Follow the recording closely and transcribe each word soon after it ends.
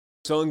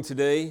sung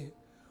today,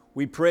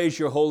 we praise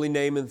your holy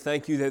name and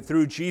thank you that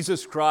through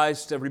Jesus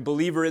Christ, every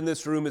believer in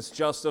this room is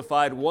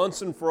justified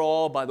once and for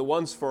all by the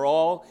once for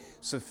all,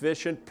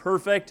 sufficient,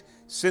 perfect,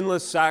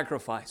 sinless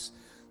sacrifice.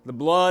 The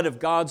blood of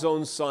God's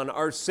own Son,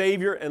 our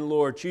Savior and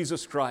Lord,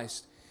 Jesus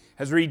Christ,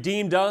 has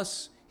redeemed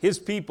us, His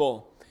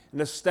people, and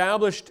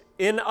established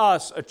in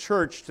us a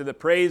church to the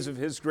praise of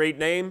His great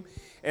name,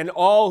 and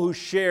all who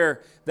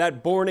share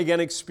that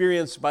born-again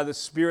experience by the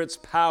Spirit's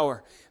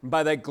power and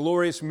by that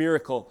glorious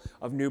miracle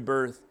of new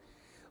birth.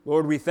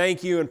 Lord, we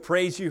thank you and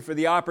praise you for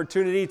the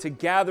opportunity to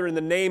gather in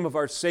the name of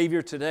our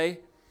Savior today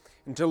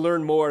and to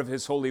learn more of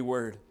His holy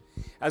word.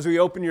 As we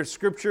open your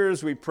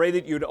scriptures, we pray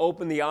that you'd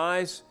open the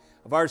eyes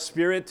of our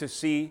spirit to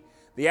see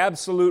the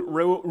absolute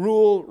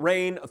rule,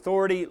 reign,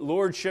 authority,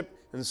 lordship,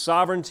 and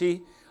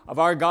sovereignty of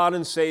our God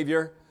and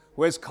Savior,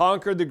 who has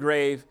conquered the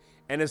grave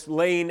and has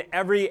lain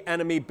every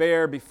enemy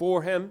bare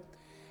before Him.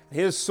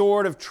 His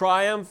sword of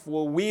triumph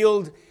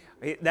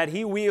that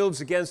He wields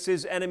against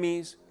His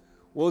enemies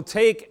will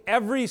take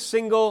every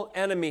single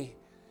enemy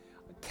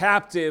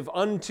captive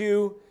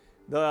unto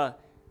the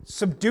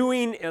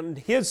subduing and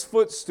His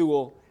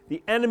footstool,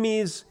 the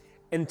enemies,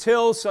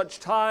 until such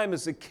time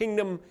as the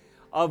kingdom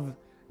of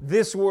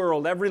this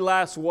world, every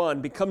last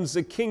one, becomes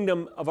the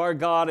kingdom of our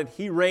God, and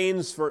He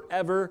reigns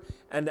forever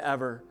and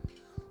ever.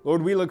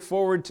 Lord, we look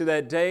forward to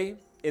that day.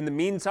 In the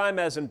meantime,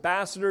 as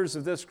ambassadors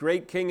of this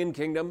great King and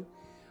kingdom,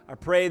 I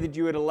pray that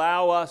you would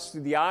allow us,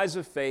 through the eyes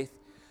of faith,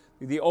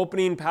 through the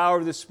opening power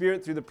of the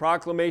Spirit, through the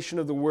proclamation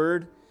of the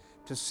Word,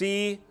 to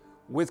see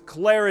with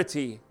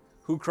clarity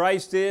who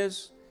Christ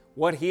is,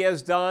 what He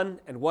has done,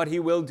 and what He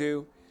will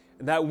do,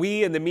 and that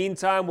we, in the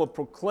meantime, will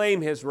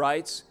proclaim His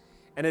rights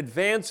and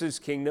advance His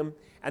kingdom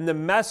and the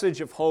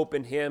message of hope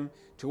in Him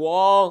to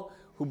all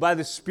who by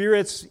the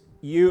Spirit's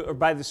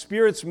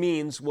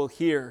means will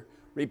hear,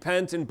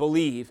 repent, and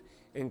believe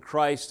in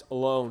Christ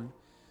alone.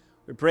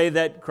 We pray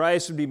that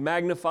Christ would be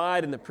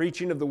magnified in the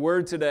preaching of the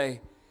Word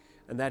today,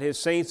 and that His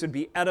saints would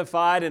be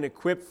edified and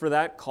equipped for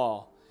that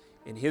call.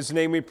 In His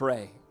name we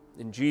pray.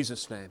 In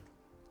Jesus' name,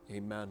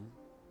 amen.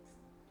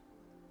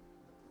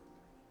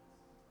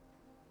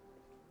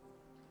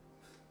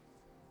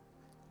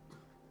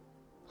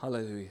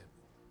 Hallelujah.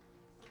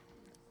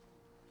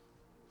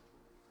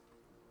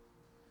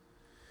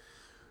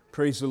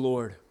 Praise the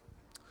Lord.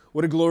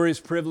 What a glorious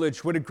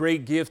privilege, what a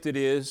great gift it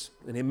is,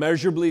 and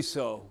immeasurably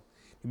so,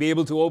 to be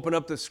able to open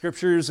up the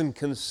Scriptures and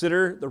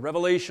consider the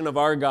revelation of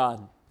our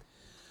God.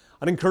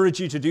 I'd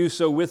encourage you to do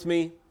so with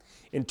me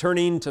in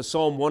turning to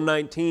Psalm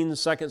 119,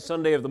 second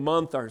Sunday of the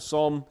month, our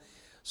Psalm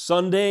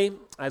Sunday,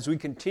 as we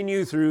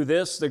continue through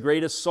this, the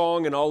greatest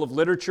song in all of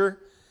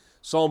literature,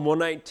 Psalm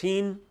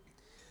 119,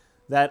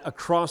 that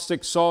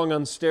acrostic song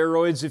on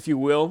steroids, if you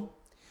will.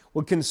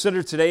 We'll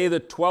consider today the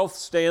 12th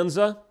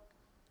stanza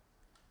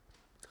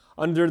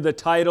under the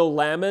title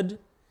LAMEDH,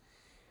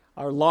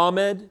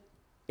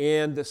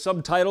 and the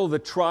subtitle, The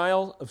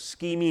Trial of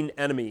Scheming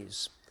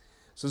Enemies.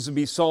 So this will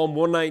be Psalm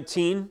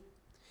 119,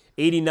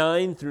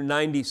 89 through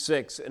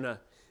 96. In a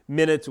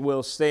minute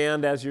we'll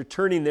stand. As you're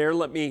turning there,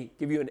 let me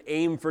give you an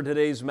aim for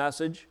today's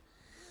message.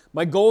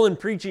 My goal in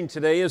preaching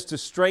today is to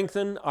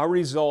strengthen our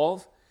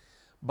resolve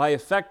by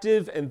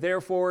effective and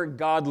therefore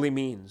godly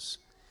means.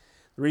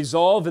 The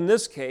resolve in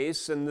this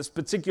case, in this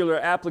particular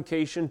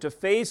application, to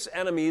face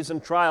enemies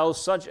and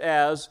trials such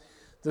as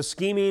the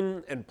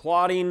scheming and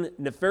plotting,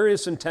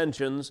 nefarious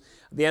intentions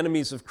of the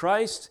enemies of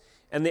Christ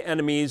and the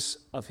enemies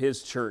of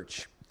His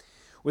church.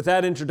 With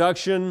that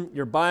introduction,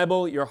 your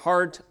Bible, your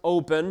heart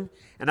open,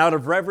 and out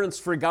of reverence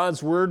for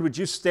God's Word, would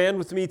you stand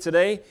with me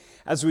today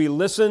as we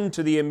listen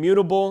to the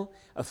immutable,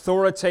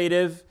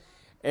 authoritative,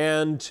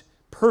 and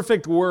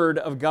perfect Word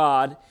of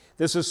God.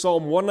 This is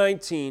Psalm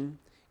 119,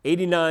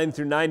 89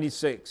 through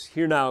 96.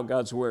 Hear now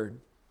God's Word.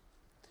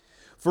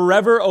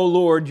 Forever, O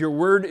Lord, your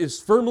word is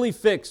firmly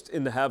fixed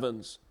in the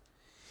heavens.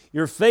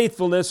 Your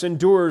faithfulness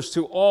endures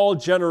to all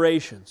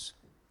generations.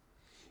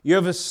 You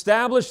have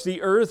established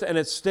the earth, and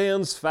it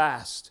stands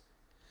fast.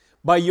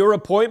 By your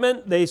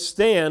appointment they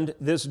stand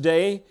this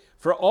day,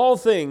 for all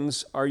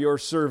things are your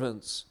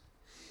servants.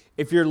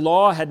 If your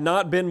law had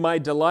not been my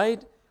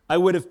delight, I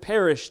would have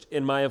perished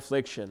in my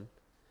affliction.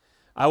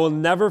 I will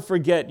never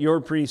forget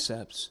your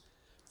precepts,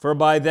 for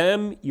by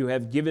them you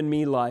have given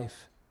me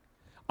life.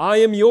 I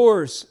am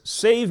yours,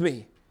 save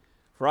me,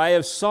 for I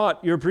have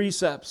sought your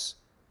precepts.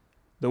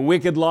 The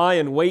wicked lie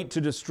in wait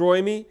to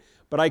destroy me,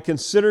 but I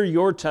consider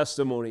your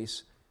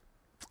testimonies.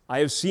 I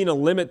have seen a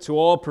limit to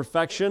all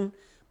perfection,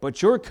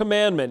 but your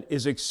commandment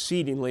is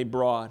exceedingly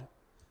broad.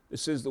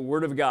 This is the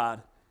word of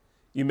God.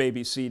 You may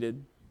be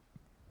seated.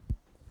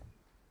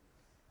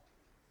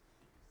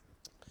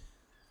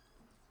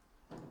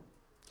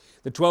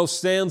 The 12th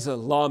stanza,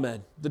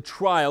 LAMEDH, the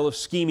trial of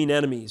scheming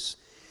enemies.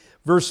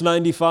 Verse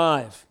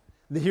 95.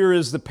 Here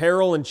is the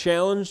peril and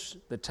challenge,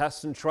 the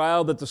test and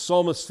trial that the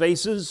psalmist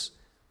faces.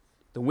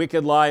 The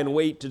wicked lie in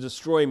wait to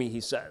destroy me, he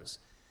says.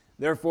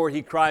 Therefore,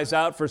 he cries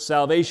out for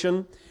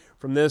salvation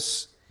from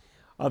this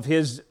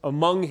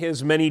among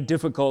his many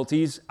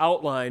difficulties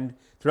outlined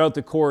throughout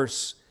the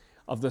course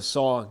of the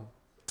song.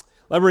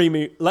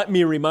 Let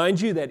me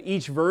remind you that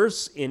each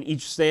verse in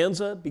each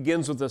stanza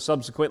begins with a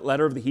subsequent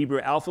letter of the Hebrew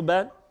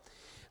alphabet.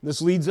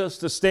 This leads us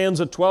to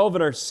stanza 12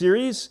 in our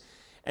series,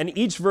 and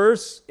each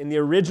verse in the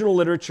original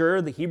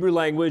literature, the Hebrew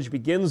language,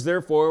 begins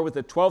therefore with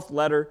the 12th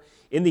letter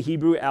in the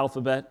Hebrew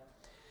alphabet,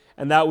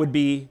 and that would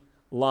be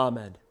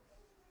LAMEDH.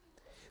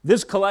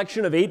 This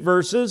collection of 8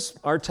 verses,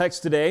 our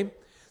text today,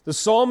 the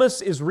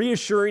psalmist is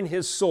reassuring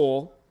his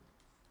soul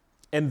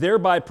and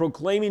thereby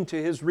proclaiming to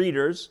his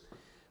readers,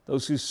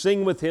 those who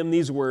sing with him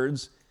these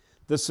words,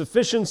 the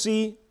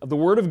sufficiency of the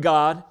Word of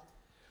God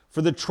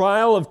for the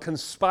trial of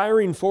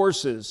conspiring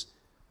forces,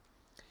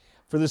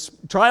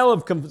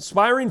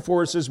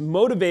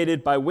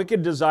 motivated by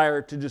wicked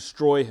desire to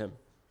destroy him.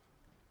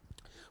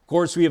 Of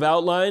course, we have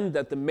outlined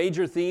that the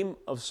major theme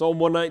of Psalm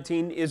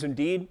 119 is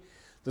indeed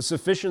the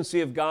sufficiency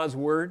of God's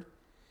Word.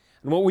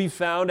 And what we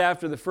found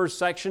after the first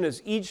section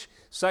is each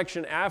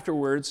section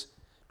afterwards,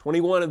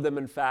 21 of them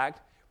in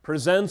fact,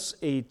 presents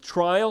a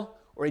trial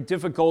or a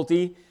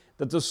difficulty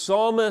that the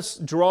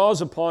psalmist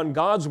draws upon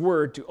God's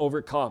Word to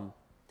overcome.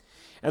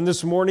 And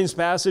this morning's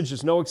passage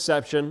is no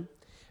exception.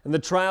 And the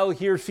trial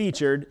here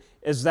featured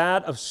is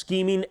that of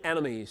scheming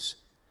enemies,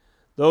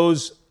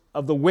 those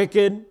of the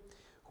wicked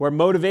who are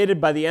motivated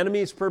by the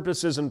enemy's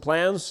purposes and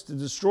plans to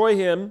destroy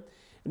him,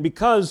 and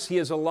because he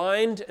is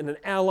aligned and an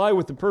ally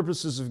with the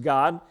purposes of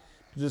God,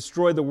 to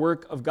destroy the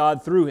work of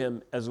God through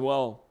him as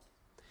well.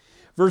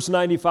 Verse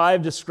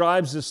 95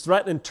 describes this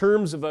threat in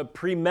terms of a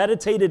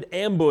premeditated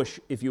ambush,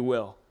 if you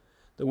will.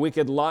 The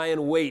wicked lie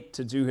in wait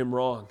to do him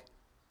wrong.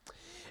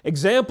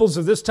 Examples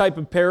of this type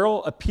of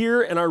peril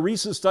appear in our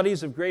recent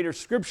studies of greater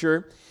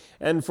Scripture,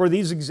 and for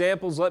these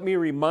examples, let me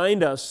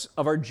remind us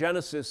of our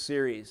Genesis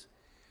series.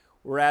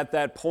 We're at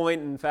that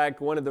point. In fact,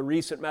 one of the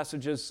recent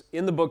messages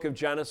in the book of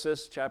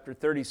Genesis, chapter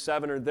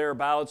 37 or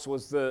thereabouts,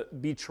 was the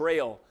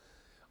betrayal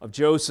of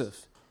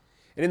Joseph.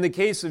 And in the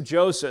case of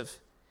Joseph,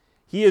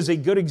 he is a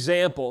good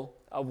example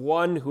of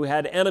one who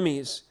had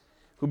enemies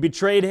who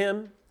betrayed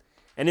him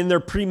and in their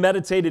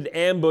premeditated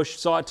ambush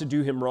sought to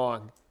do him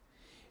wrong.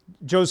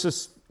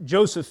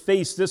 Joseph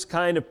faced this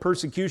kind of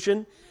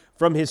persecution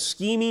from his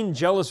scheming,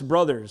 jealous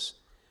brothers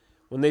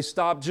when they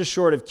stopped just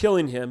short of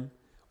killing him,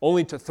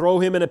 only to throw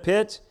him in a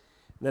pit,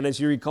 and then, as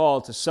you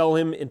recall, to sell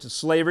him into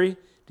slavery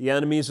to the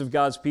enemies of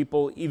God's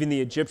people, even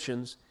the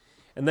Egyptians,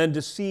 and then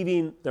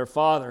deceiving their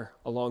father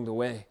along the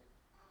way.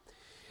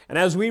 And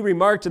as we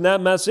remarked in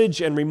that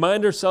message and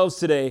remind ourselves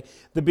today,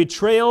 the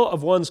betrayal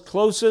of one's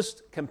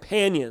closest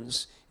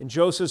companions in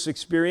Joseph's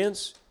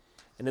experience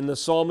and in the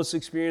psalmist's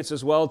experience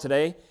as well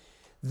today,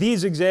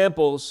 these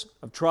examples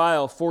of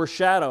trial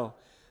foreshadow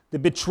the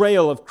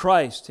betrayal of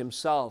Christ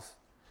himself,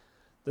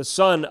 the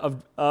son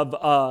of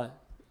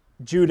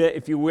Judah,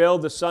 if you will,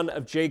 the son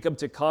of Jacob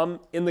to come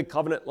in the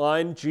covenant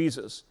line,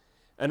 Jesus,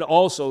 and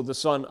also the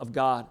Son of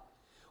God,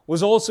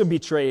 was also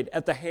betrayed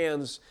at the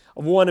hands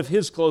of one of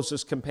his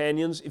closest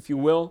companions, if you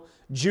will,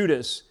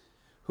 Judas,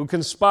 who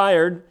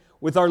conspired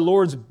with our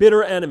Lord's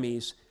bitter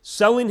enemies,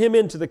 selling him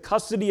into the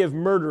custody of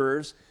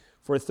murderers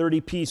for 30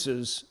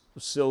 pieces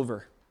of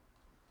silver.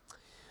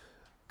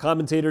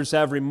 Commentators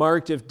have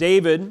remarked if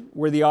David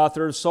were the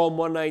author of Psalm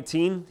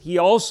 119, he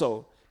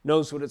also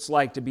knows what it's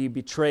like to be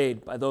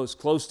betrayed by those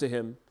close to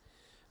him.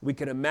 We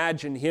can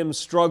imagine him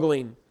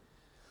struggling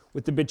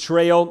with the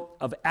betrayal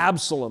of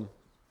Absalom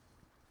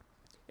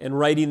and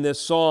writing this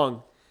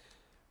song,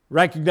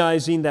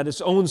 recognizing that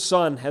his own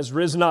son has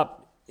risen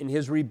up in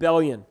his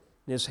rebellion,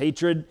 in his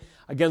hatred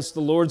against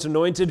the Lord's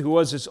anointed, who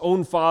was his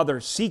own father,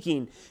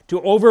 seeking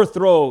to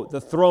overthrow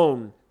the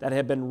throne that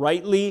had been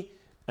rightly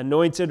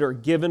anointed or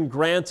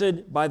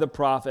granted by the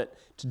prophet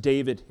to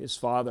David, his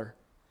father.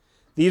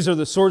 These are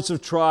the sorts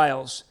of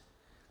trials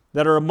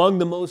that are among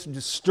the most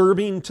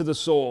disturbing to the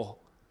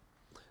soul.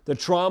 The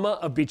trauma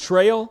of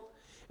betrayal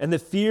and the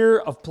fear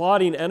of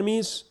plotting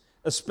enemies,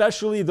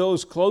 especially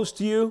those close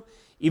to you,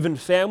 even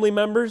family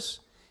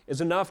members,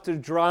 is enough to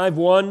drive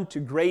one to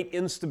great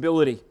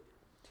instability,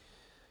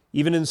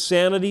 even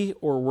insanity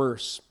or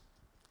worse.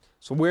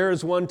 So where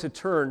is one to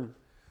turn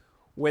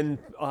when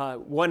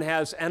one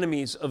has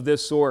enemies of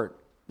this sort?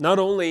 Not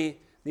only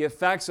the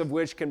effects of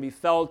which can be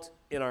felt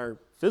in our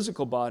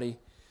physical body,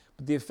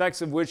 but the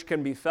effects of which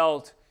can be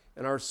felt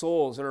in our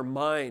souls, in our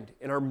mind,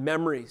 in our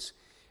memories,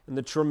 in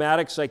the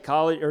traumatic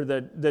psychology, or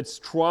that's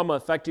trauma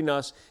affecting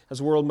us, as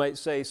the world might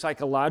say,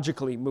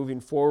 psychologically moving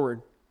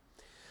forward.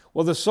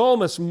 Well, the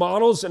psalmist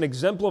models and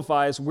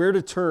exemplifies where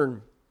to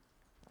turn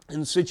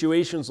in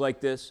situations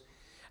like this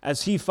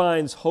as he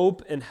finds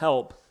hope and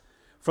help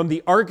from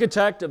the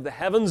architect of the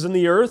heavens and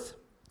the earth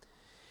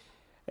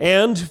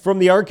and from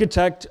the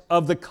architect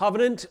of the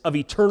covenant of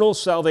eternal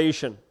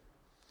salvation.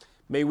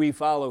 May we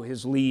follow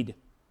his lead.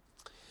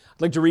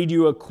 I'd like to read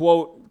you a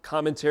quote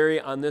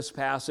commentary on this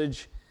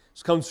passage.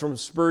 This comes from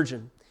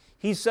Spurgeon.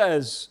 He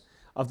says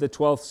of the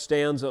 12th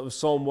stanza of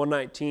Psalm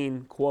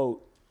 119,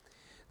 quote,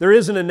 "There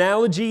is an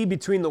analogy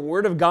between the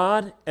Word of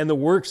God and the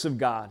works of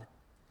God,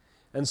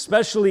 and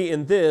especially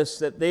in this,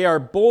 that they are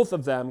both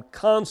of them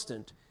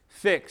constant,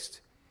 fixed,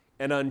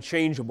 and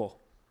unchangeable."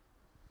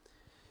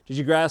 Did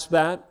you grasp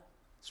that?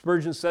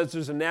 Spurgeon says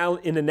there's an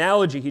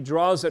analogy. He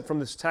draws it from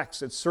this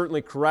text. It's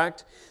certainly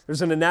correct.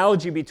 There's an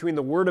analogy between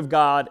the Word of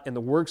God and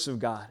the works of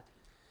God,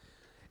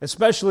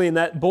 especially in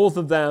that both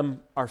of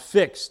them are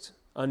fixed,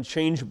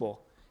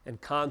 unchangeable,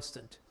 and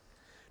constant.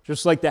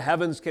 Just like the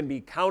heavens can be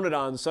counted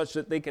on such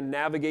that they can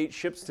navigate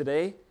ships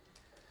today,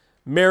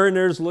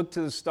 mariners look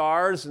to the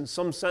stars. In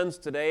some sense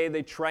today,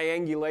 they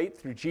triangulate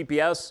through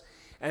GPS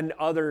and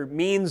other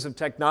means of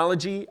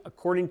technology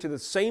according to the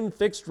same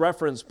fixed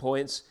reference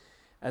points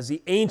as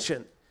the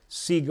ancient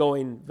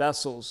seagoing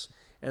vessels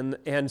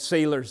and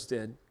sailors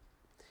did.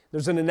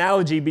 There's an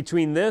analogy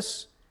between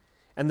this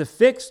and the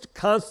fixed,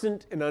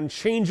 constant, and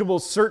unchangeable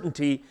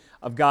certainty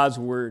of God's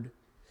Word.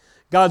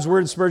 God's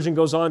Word, Spurgeon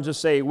goes on to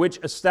say, which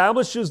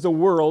establishes the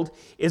world,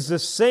 is the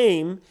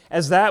same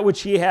as that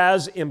which He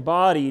has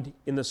embodied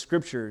in the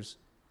Scriptures.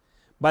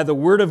 By the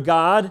Word of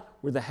God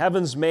were the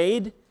heavens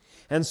made,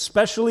 and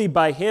specially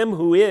by Him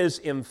who is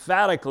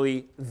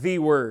emphatically the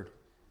Word.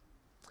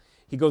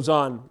 He goes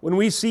on, when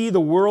we see the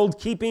world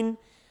keeping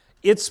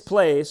its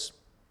place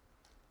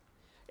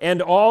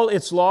and all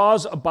its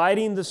laws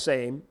abiding the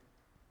same,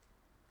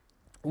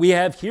 we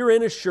have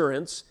herein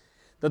assurance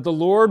that the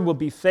Lord will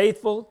be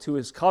faithful to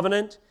His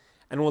covenant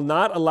and will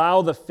not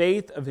allow the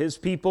faith of His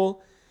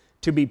people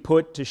to be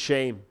put to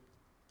shame.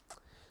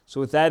 So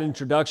with that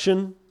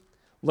introduction,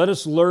 let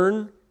us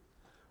learn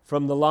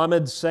from the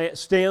LAMEDH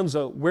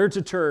stanza where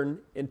to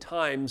turn in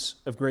times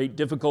of great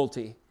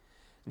difficulty.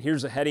 And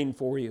here's a heading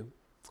for you.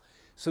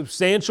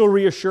 Substantial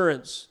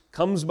reassurance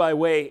comes by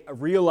way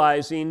of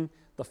realizing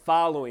the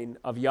following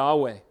of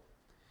Yahweh.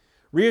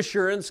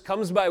 Reassurance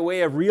comes by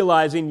way of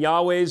realizing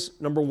Yahweh's,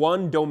 number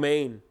one,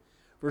 domain,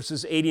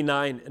 verses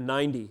 89 and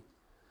 90.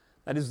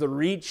 That is the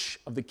reach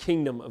of the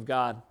kingdom of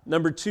God.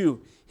 Number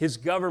two, His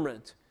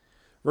government,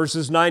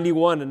 verses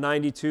 91 and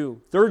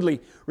 92.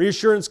 Thirdly,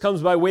 reassurance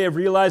comes by way of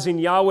realizing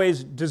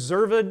Yahweh's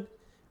deserved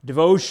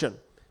devotion.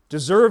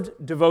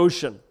 Deserved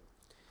devotion.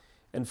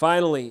 And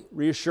finally,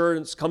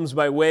 reassurance comes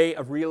by way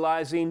of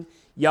realizing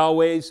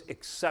Yahweh's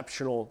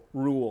exceptional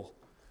rule.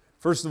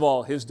 First of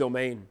all, His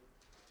domain.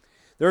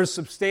 There is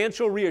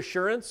substantial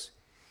reassurance,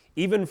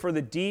 even for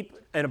the deep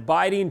and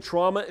abiding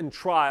trauma and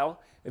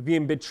trial of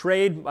being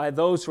betrayed by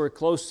those who are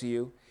close to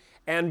you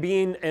and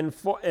being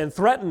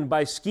threatened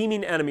by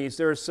scheming enemies.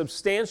 There is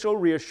substantial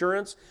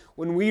reassurance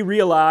when we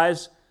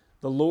realize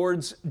the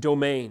Lord's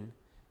domain,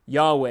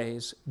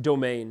 Yahweh's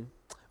domain.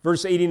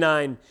 Verse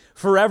 89,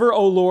 forever,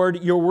 O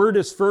Lord, your word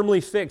is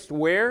firmly fixed.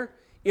 Where?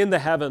 In the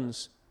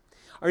heavens.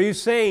 Are you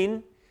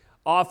saying,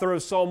 author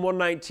of Psalm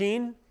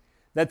 119,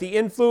 that the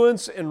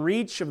influence and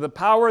reach of the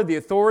power, the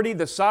authority,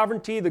 the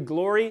sovereignty, the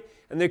glory,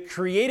 and the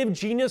creative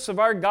genius of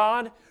our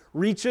God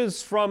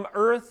reaches from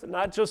earth,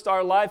 not just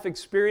our life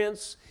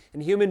experience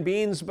and human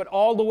beings, but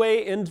all the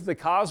way into the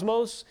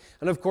cosmos?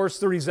 And of course,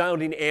 the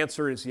resounding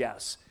answer is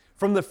yes,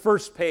 from the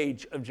first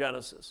page of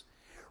Genesis.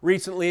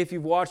 Recently, if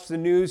you've watched the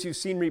news, you've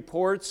seen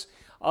reports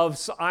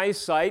of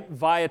eyesight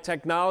via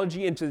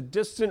technology into the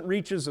distant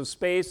reaches of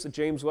space, the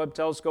James Webb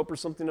Telescope or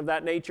something of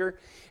that nature,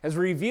 as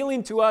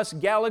revealing to us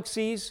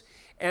galaxies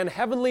and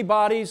heavenly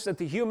bodies that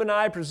the human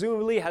eye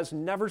presumably has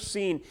never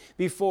seen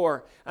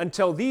before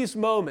until these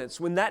moments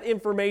when that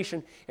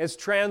information is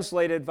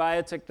translated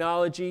via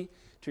technology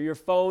to your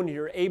phone.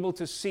 You're able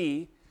to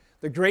see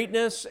the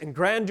greatness and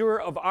grandeur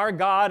of our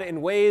God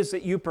in ways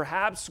that you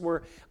perhaps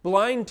were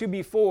blind to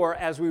before,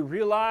 as we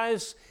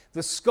realize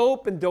the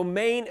scope and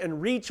domain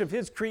and reach of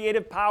His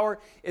creative power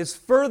is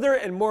further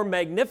and more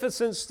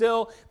magnificent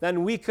still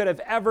than we could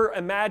have ever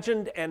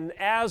imagined. And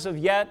as of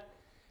yet,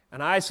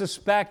 and I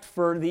suspect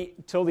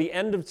till the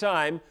end of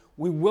time,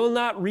 we will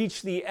not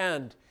reach the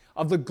end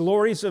of the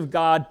glories of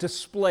God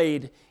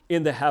displayed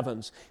in the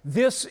heavens.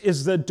 This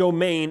is the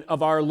domain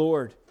of our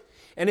Lord.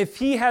 And if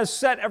He has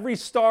set every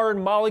star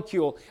and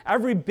molecule,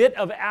 every bit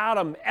of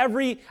atom,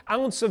 every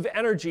ounce of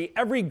energy,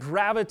 every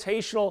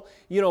gravitational,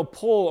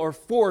 pull or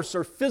force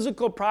or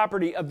physical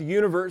property of the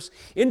universe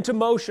into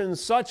motion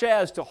such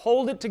as to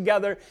hold it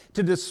together,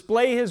 to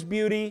display His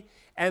beauty,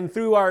 and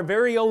through our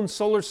very own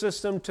solar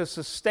system to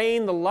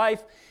sustain the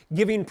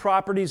life-giving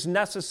properties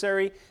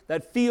necessary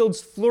that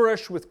fields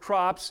flourish with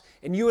crops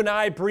and you and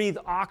I breathe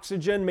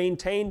oxygen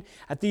maintained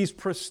at these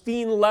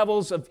pristine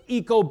levels of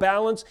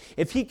eco-balance,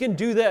 if He can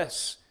do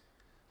this,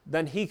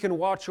 then He can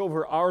watch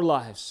over our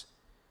lives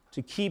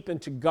to keep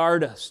and to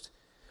guard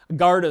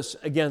us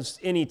against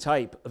any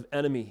type of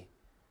enemy.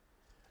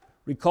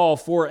 Recall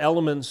 4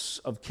 elements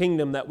of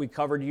kingdom that we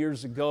covered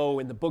years ago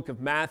in the book of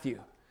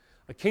Matthew.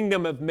 A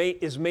kingdom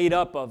is made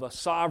up of a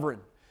sovereign,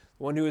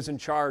 the one who is in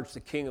charge,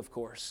 the king, of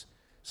course.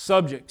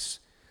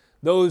 Subjects,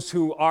 those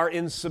who are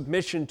in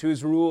submission to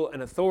His rule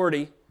and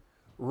authority.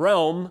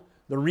 Realm,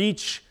 the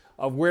reach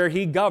of where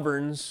He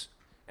governs.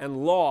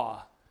 And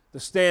law, the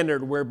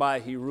standard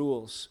whereby He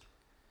rules.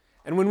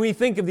 And when we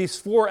think of these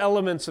 4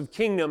 elements of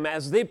kingdom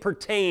as they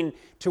pertain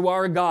to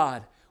our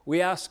God,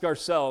 we ask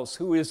ourselves,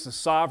 who is the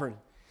sovereign?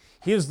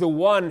 He is the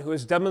one who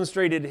has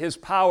demonstrated His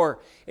power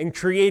in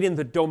creating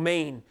the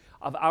domain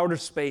of outer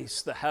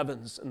space, the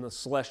heavens and the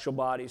celestial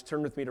bodies.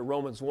 Turn with me to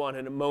Romans 1.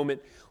 In a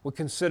moment, we'll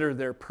consider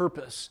their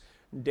purpose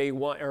day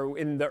one, or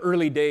in the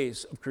early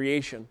days of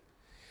creation.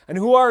 And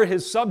who are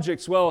his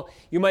subjects? Well,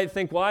 you might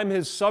think, well, I'm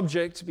his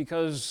subject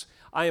because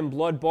I am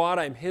blood-bought,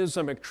 I'm his,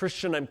 I'm a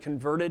Christian, I'm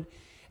converted,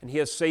 and he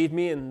has saved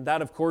me, and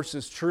that, of course,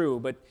 is true.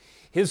 But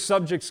his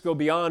subjects go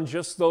beyond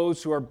just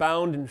those who are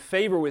bound in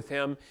favor with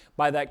him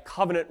by that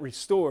covenant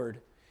restored.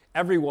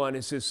 Everyone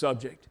is his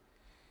subject.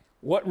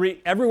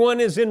 Everyone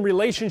is in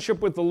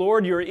relationship with the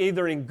Lord. You're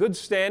either in good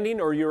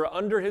standing or you're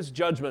under his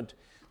judgment.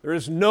 There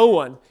is no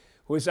one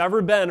who has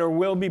ever been or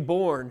will be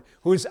born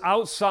who is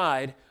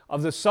outside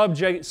of the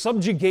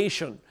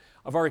subjugation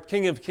of our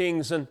King of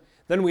Kings. And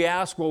then we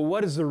ask, well,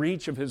 what is the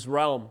reach of his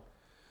realm?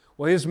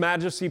 Well, his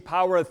majesty,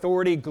 power,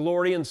 authority,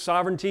 glory, and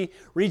sovereignty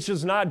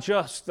reaches not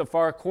just the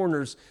far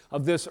corners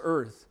of this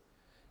earth.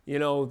 You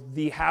know,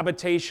 the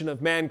habitation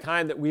of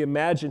mankind that we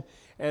imagine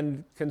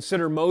and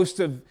consider most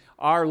of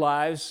our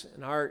lives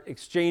and our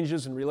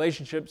exchanges and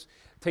relationships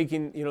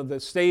taking, the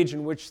stage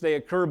in which they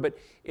occur, but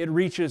it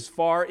reaches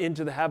far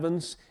into the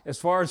heavens. As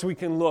far as we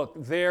can look,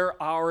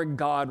 there our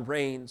God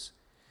reigns.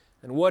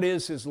 And what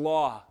is his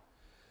law?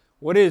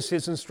 What is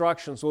his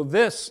instructions? Well,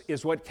 this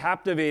is what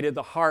captivated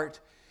the heart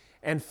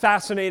and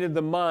fascinated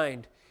the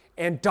mind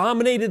and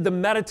dominated the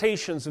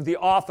meditations of the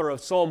author of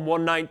Psalm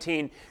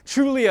 119.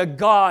 Truly a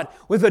God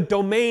with a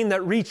domain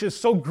that reaches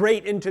so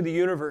great into the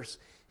universe.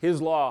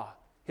 His law,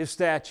 his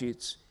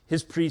statutes,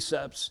 his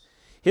precepts,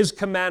 his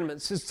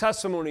commandments, his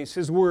testimonies,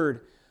 his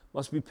word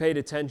must be paid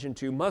attention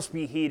to, must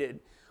be heeded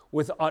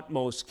with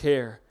utmost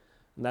care.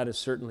 And that is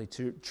certainly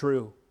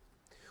true.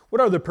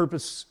 What are the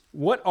purpose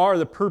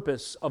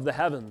of the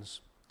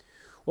heavens?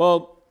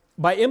 Well,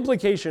 by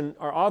implication,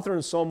 our author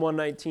in Psalm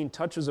 119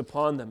 touches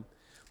upon them,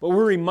 but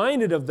we're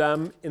reminded of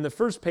them in the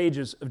first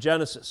pages of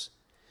Genesis.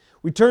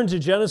 We turn to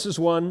Genesis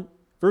 1,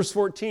 verse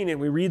 14, and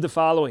we read the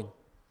following.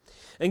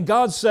 And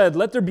God said,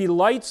 let there be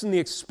lights in the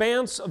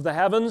expanse of the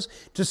heavens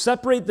to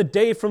separate the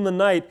day from the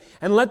night,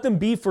 and let them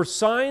be for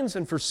signs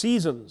and for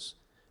seasons,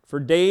 for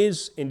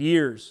days and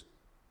years.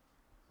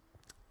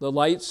 The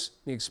lights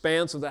in the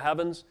expanse of the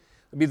heavens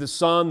would be the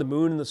sun, the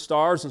moon, and the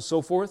stars, and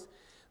so forth.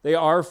 They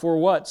are for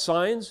what?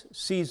 Signs,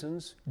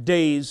 seasons,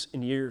 days,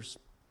 and years.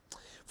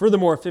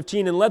 Furthermore,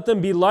 15, and let them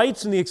be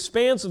lights in the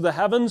expanse of the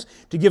heavens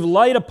to give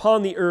light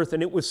upon the earth.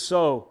 And it was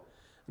so.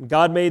 And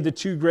God made the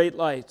two great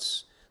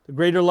lights, the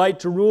greater light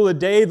to rule the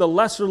day, the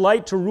lesser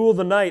light to rule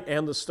the night,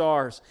 and the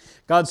stars.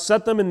 God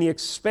set them in the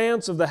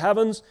expanse of the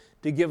heavens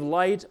to give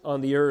light on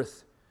the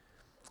earth.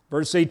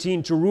 Verse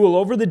 18, to rule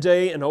over the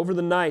day and over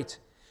the night,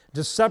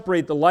 to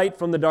separate the light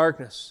from the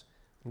darkness.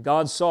 And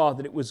God saw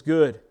that it was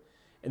good.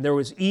 And there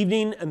was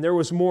evening and there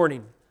was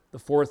morning, the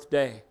fourth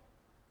day.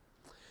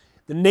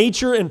 The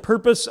nature and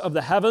purpose of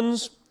the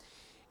heavens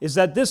is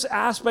that this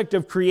aspect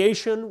of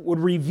creation would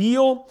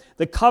reveal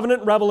the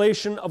covenant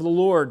revelation of the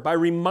Lord by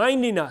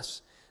reminding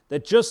us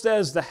that just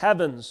as the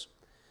heavens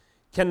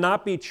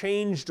cannot be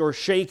changed or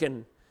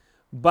shaken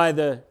by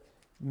the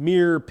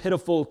mere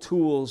pitiful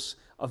tools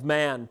of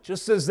man,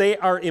 just as they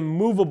are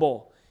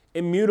immovable,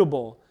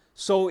 immutable,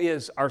 so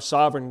is our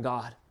sovereign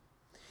God.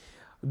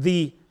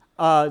 The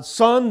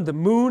sun, the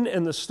moon,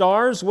 and the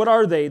stars, what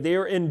are they? They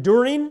are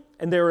enduring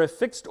and they are a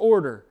fixed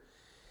order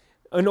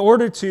in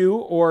order to,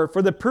 or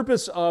for the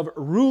purpose of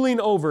ruling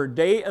over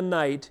day and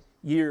night,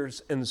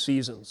 years and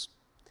seasons.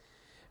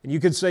 And you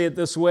could say it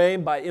this way,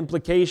 by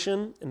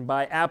implication and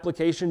by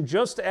application,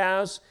 just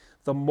as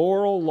the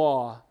moral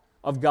law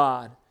of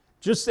God,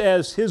 just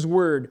as his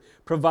word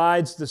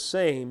provides the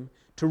same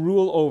to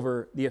rule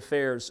over the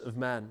affairs of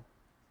men.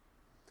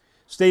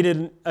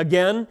 Stated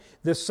again,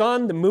 the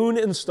sun, the moon,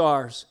 and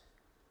stars,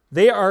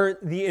 they are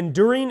the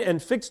enduring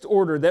and fixed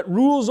order that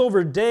rules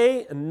over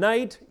day and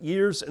night,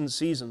 years and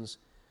seasons.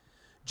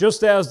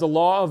 Just as the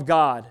law of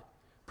God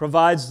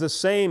provides the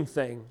same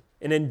thing,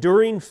 an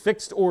enduring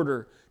fixed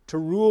order to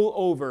rule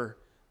over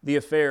the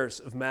affairs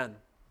of men.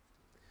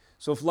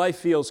 So if life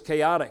feels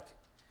chaotic,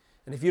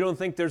 and if you don't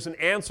think there's an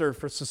answer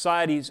for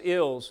society's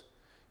ills,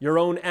 your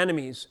own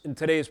enemies, and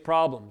today's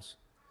problems,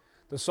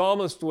 the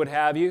psalmist would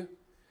have you,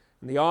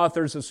 and the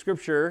authors of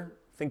Scripture,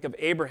 think of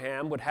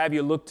Abraham, would have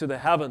you look to the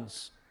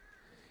heavens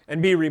and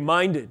be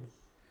reminded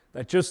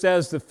that just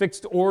as the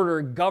fixed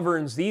order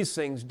governs these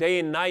things, day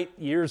and night,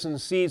 years and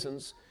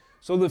seasons,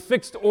 so the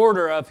fixed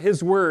order of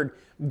his word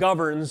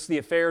governs the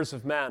affairs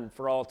of men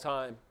for all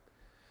time.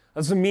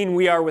 That doesn't mean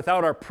we are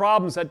without our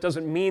problems. That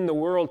doesn't mean the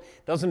world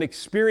doesn't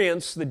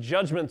experience the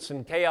judgments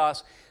and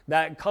chaos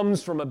that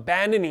comes from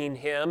abandoning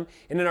him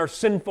and in our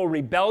sinful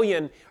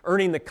rebellion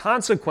earning the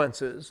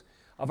consequences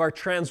of our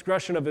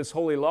transgression of his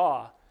holy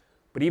law.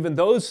 But even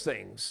those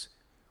things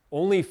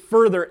only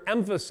further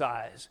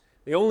emphasize,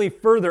 they only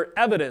further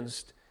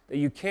evidenced that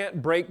you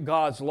can't break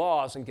God's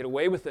laws and get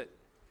away with it.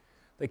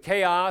 The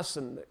chaos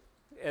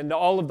and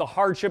all of the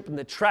hardship and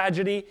the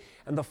tragedy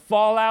and the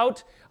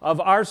fallout of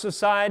our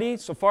society,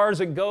 so far as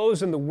it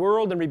goes in the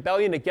world and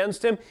rebellion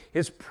against him,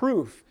 is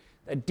proof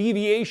that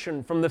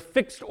deviation from the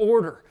fixed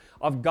order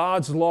of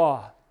God's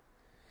law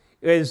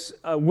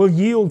will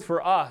yield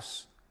for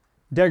us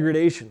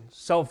degradation,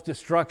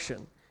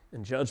 self-destruction,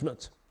 and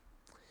judgment.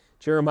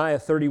 Jeremiah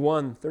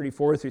 31,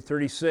 34 through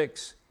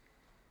 36.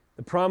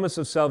 The promise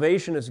of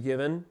salvation is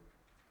given,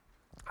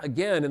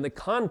 again, in the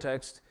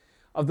context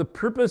of the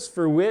purpose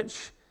for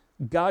which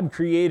God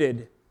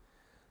created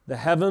the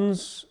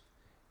heavens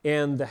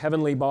and the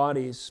heavenly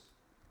bodies.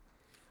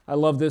 I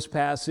love this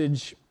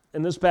passage,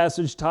 and this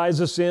passage ties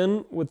us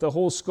in with the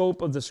whole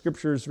scope of the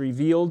Scriptures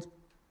revealed,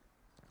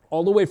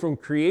 all the way from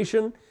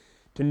creation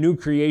to new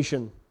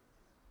creation.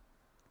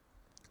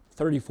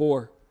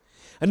 34.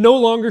 And no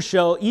longer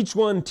shall each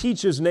one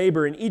teach his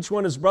neighbor and each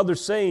one his brother,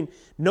 saying,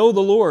 Know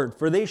the Lord,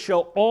 for they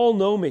shall all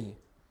know me.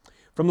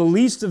 From the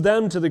least of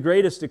them to the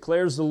greatest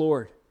declares the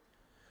Lord.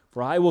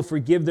 For I will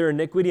forgive their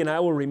iniquity, and I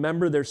will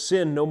remember their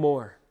sin no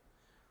more.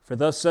 For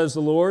thus says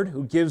the Lord,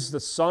 who gives the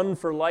sun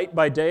for light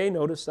by day,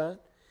 notice that,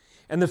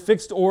 and the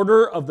fixed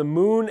order of the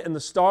moon and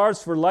the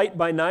stars for light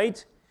by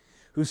night,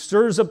 who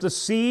stirs up the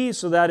sea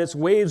so that its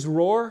waves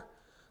roar.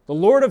 The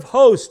Lord of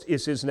hosts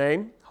is his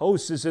name.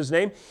 Hosts is his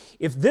name.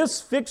 If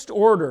this fixed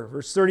order,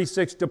 verse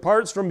 36,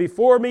 departs from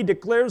before me,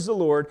 declares the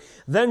Lord,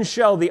 then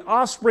shall the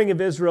offspring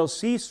of Israel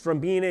cease from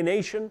being a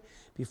nation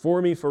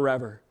before me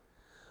forever.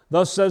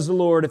 Thus says the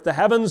Lord, if the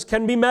heavens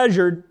can be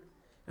measured,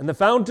 and the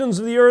fountains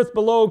of the earth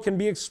below can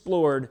be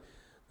explored,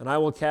 then I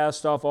will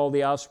cast off all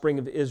the offspring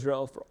of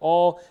Israel for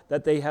all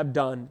that they have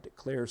done,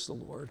 declares the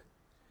Lord.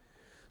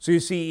 So you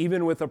see,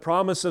 even with the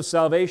promise of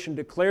salvation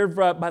declared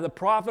by the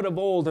prophet of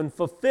old and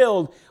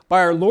fulfilled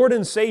by our Lord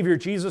and Savior,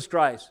 Jesus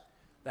Christ,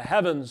 the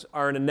heavens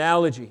are an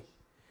analogy.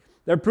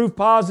 They're proof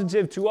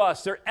positive to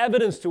us. They're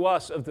evidence to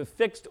us of the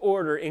fixed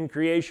order in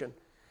creation.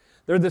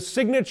 They're the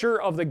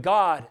signature of the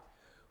God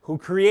who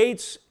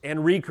creates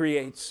and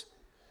recreates.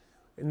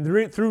 And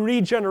through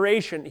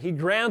regeneration, He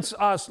grants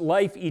us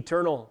life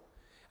eternal.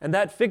 And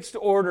that fixed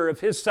order of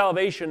His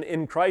salvation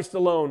in Christ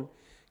alone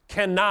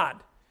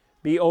cannot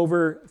be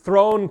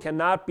overthrown,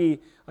 cannot be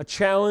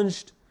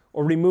challenged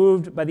or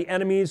removed by the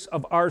enemies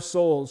of our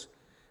souls.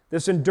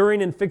 This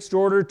enduring and fixed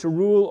order to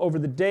rule over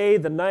the day,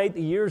 the night,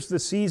 the years, the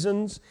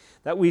seasons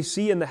that we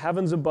see in the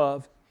heavens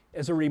above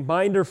is a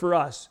reminder for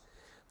us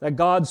that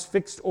God's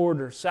fixed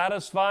order,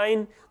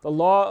 satisfying the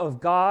law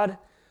of God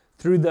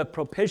through the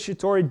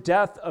propitiatory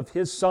death of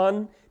His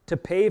Son to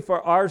pay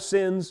for our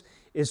sins,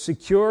 is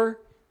secure,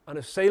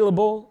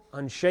 unassailable,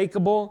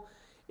 unshakable.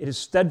 It is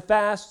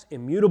steadfast,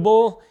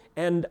 immutable,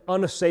 and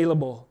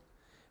unassailable.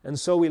 And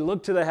so we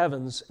look to the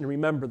heavens and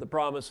remember the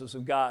promises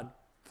of God.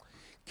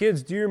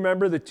 Kids, do you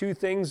remember the two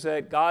things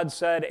that God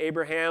said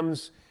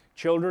Abraham's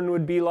children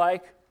would be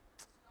like?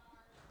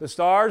 The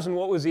stars, and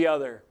what was the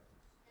other?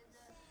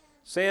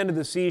 Sand of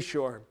the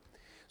seashore.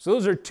 So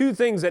those are two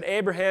things that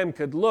Abraham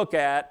could look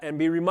at and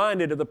be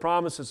reminded of the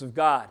promises of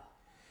God.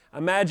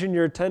 Imagine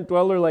you're a tent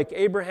dweller like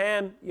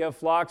Abraham. You have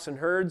flocks and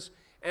herds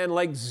and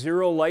like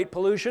zero light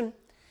pollution.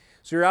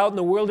 So you're out in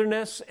the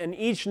wilderness, and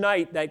each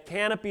night that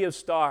canopy of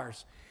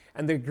stars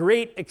and the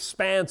great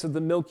expanse of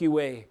the Milky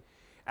Way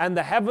and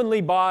the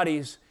heavenly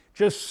bodies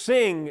just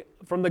sing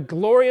from the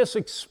glorious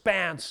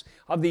expanse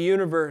of the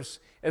universe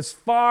as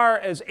far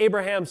as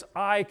Abraham's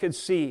eye could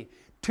see.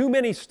 Too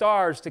many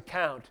stars to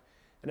count.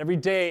 And every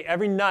day,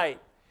 every night,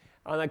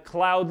 on a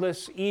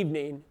cloudless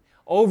evening,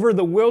 over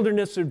the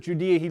wilderness of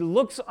Judea, he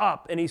looks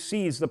up and he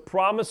sees the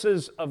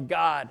promises of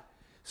God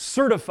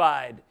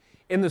certified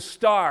in the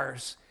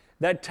stars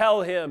that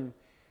tell him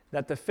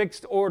that the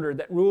fixed order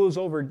that rules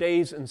over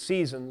days and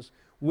seasons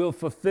will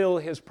fulfill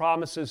His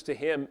promises to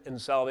him in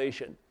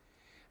salvation.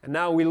 And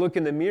now we look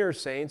in the mirror,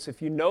 saints.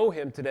 If you know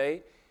Him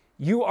today,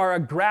 you are a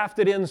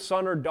grafted-in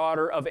son or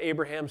daughter of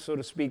Abraham, so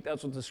to speak.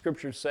 That's what the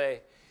Scriptures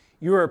say.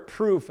 You are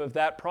proof of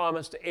that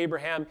promise to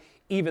Abraham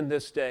even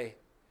this day.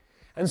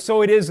 And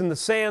so it is in the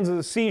sands of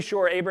the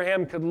seashore.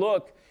 Abraham could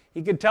look.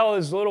 He could tell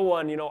his little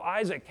one,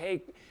 Isaac,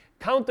 hey,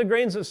 count the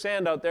grains of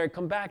sand out there.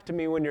 Come back to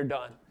me when you're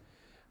done.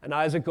 And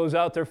Isaac goes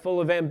out there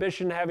full of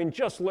ambition, having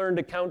just learned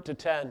to count to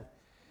 10.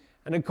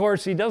 And of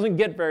course, he doesn't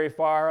get very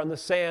far on the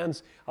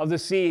sands of the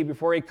sea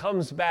before he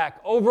comes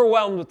back,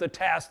 overwhelmed with the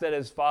task that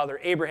his father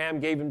Abraham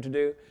gave him to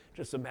do.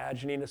 Just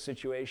imagining a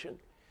situation.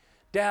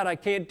 Dad, I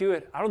can't do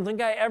it. I don't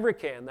think I ever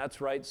can.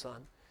 That's right,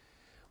 son.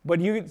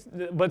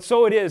 But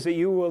so it is that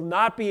you will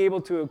not be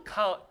able to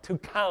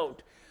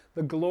count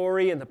the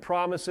glory and the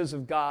promises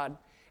of God.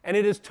 And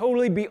it is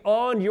totally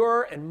beyond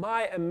your and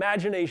my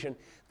imagination,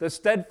 the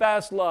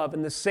steadfast love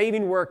and the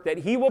saving work that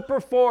He will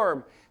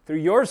perform through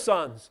your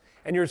sons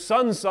and your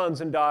sons' sons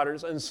and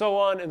daughters, and so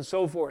on and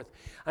so forth,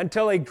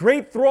 until a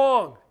great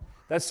throng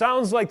that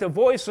sounds like the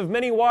voice of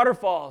many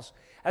waterfalls,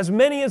 as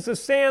many as the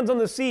sands on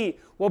the sea,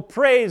 will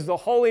praise the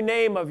holy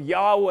name of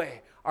Yahweh,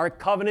 our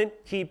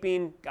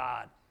covenant-keeping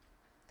God.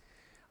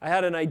 I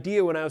had an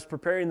idea when I was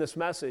preparing this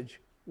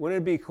message.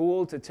 Wouldn't it be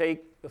cool to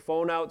take the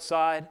phone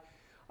outside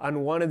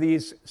on one of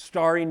these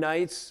starry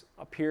nights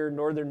up here in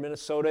northern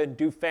Minnesota and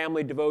do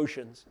family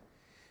devotions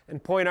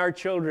and point our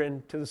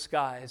children to the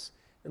skies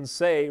and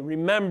say,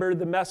 remember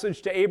the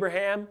message to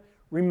Abraham,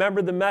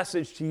 remember the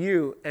message to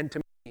you and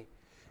to me.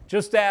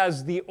 Just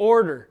as the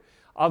order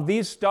of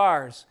these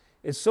stars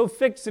is so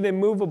fixed and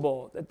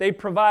immovable that they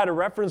provide a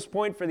reference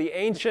point for the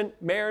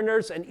ancient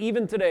mariners, and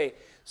even today,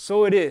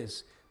 so it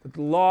is that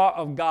the law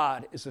of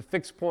God is a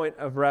fixed point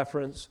of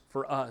reference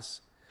for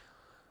us.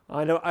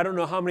 I don't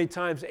know how many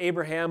times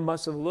Abraham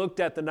must have looked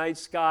at the night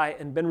sky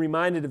and been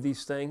reminded of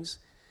these things,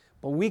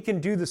 but we can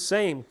do the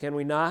same, can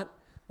we not?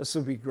 This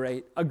would be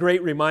great, a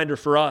great reminder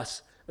for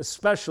us,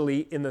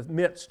 especially in the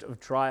midst of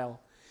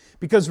trial.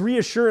 Because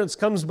reassurance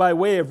comes by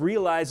way of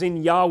realizing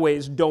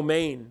Yahweh's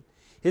domain.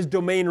 His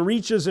domain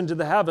reaches into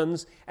the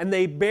heavens, and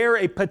they bear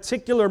a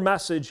particular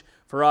message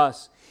for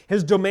us.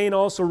 His domain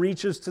also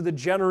reaches to the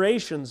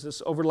generations.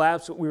 This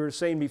overlaps what we were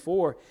saying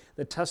before,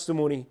 the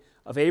testimony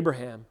of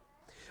Abraham.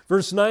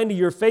 Verse 90,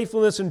 your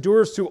faithfulness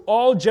endures to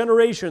all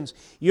generations.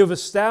 You have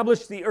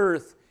established the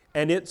earth,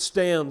 and it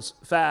stands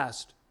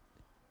fast.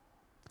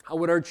 How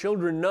would our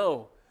children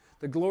know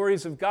the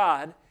glories of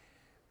God?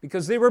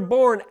 Because they were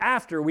born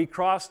after we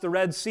crossed the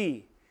Red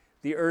Sea.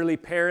 The early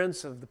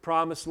parents of the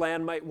Promised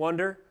Land might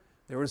wonder.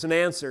 There was an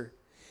answer.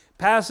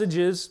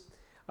 Passages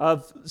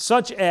of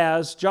such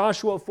as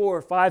Joshua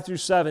 4, 5 through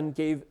 7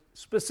 gave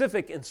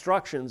specific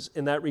instructions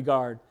in that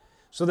regard,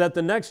 so that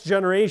the next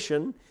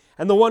generation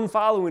and the one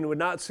following would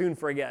not soon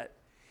forget.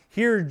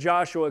 Here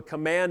Joshua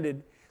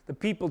commanded the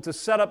people to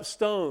set up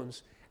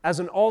stones as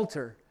an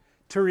altar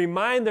to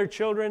remind their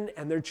children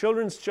and their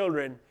children's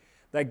children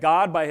that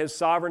God, by His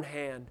sovereign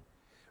hand,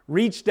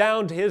 reached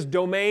down to His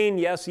domain,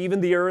 yes,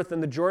 even the earth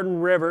and the Jordan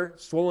River,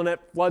 swollen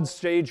at flood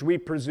stage, we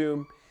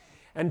presume,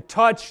 and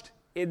touched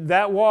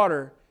that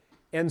water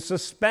and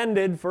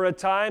suspended for a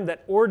time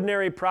that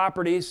ordinary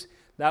properties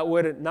that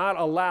would not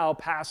allow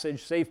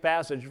passage, safe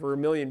passage for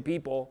 1 million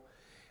people.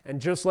 And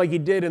just like He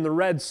did in the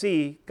Red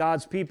Sea,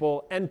 God's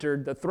people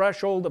entered the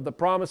threshold of the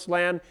Promised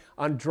Land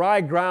on dry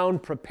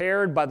ground,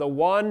 prepared by the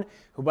one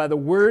who by the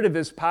word of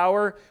His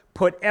power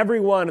put every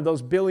one of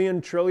those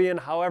billion, trillion,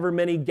 however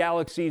many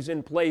galaxies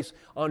in place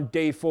on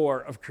day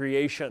 4 of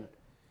creation.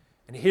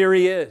 And here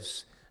He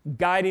is,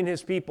 guiding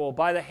His people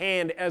by the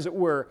hand, as it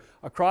were,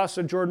 across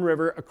the Jordan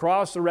River,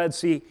 across the Red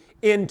Sea,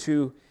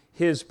 into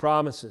His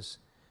promises.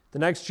 The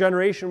next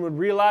generation would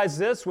realize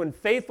this when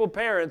faithful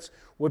parents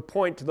would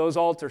point to those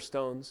altar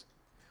stones.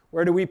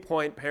 Where do we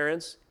point,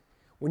 parents?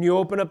 When you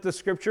open up the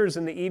Scriptures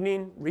in the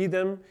evening, read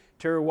them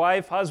to your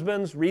wife,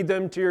 husbands, read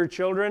them to your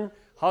children,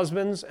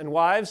 husbands and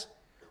wives.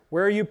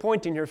 Where are you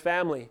pointing your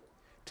family?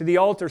 To the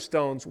altar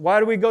stones. Why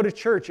do we go to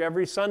church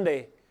every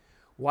Sunday?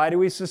 Why do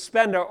we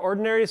suspend our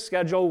ordinary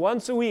schedule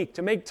once a week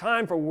to make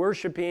time for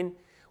worshiping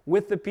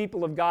with the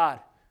people of God?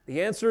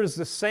 The answer is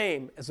the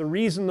same as the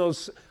reason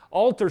those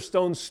altar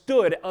stones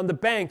stood on the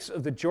banks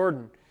of the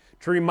Jordan,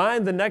 to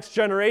remind the next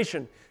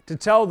generation, to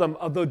tell them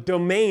of the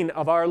domain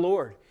of our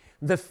Lord,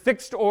 the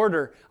fixed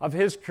order of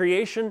His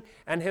creation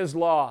and His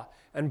law.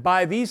 And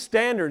by these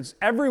standards,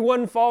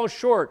 everyone falls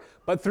short.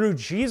 But through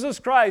Jesus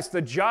Christ,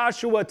 the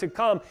Joshua to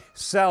come,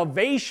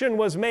 salvation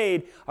was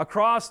made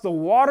across the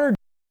water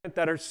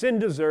that our sin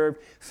deserved,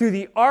 through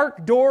the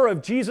ark door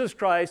of Jesus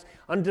Christ,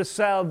 unto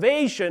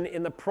salvation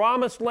in the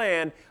promised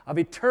land of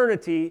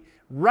eternity,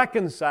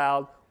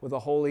 reconciled with a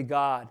holy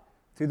God,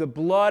 through the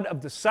blood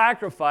of the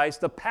sacrifice,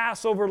 the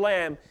Passover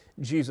Lamb,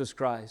 Jesus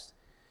Christ.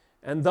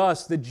 And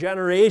thus the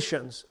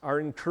generations are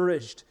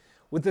encouraged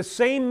with the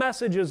same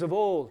messages of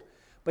old,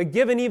 but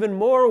given even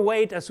more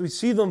weight as we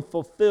see them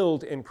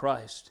fulfilled in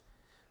Christ.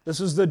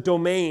 This is the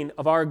domain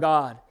of our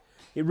God.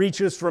 It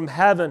reaches from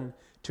heaven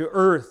to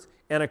earth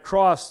and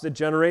across the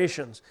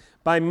generations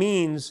by the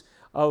means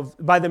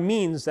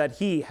that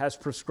He has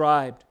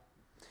prescribed.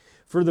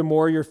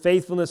 Furthermore, your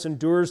faithfulness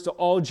endures to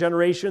all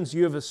generations.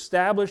 You have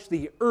established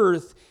the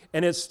earth,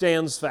 and it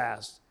stands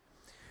fast.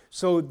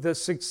 So the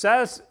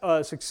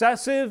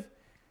successive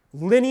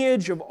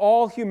lineage of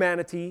all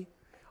humanity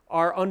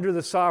are under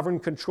the sovereign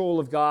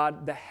control of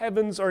God. The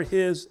heavens are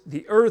His,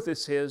 the earth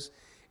is His.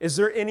 Is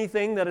there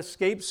anything that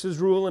escapes His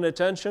rule and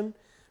attention?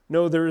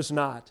 No, there is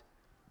not.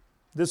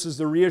 This is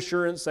the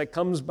reassurance that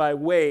comes by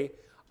way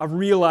of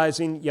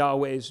realizing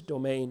Yahweh's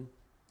domain.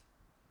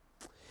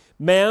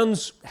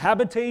 Man's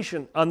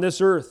habitation on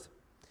this earth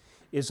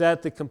is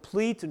at the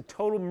complete and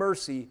total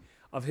mercy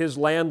of his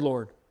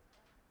landlord.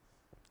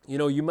 You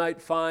know, you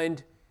might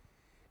find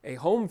a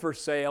home for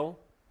sale,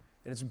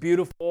 and it's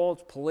beautiful,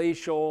 it's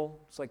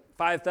palatial, it's like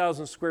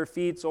 5,000 square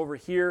feet, it's over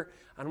here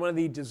on one of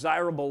the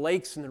desirable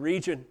lakes in the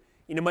region.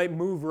 You might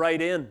move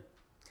right in.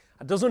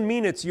 That doesn't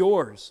mean it's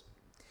yours.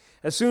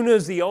 As soon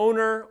as the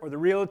owner or the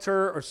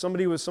realtor or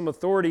somebody with some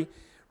authority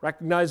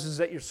recognizes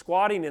that you're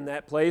squatting in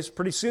that place,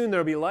 pretty soon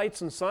there'll be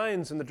lights and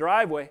signs in the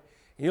driveway,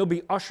 and you'll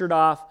be ushered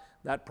off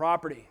that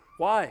property.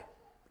 Why?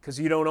 Because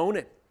you don't own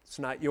it. It's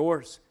not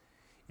yours.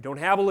 You don't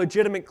have a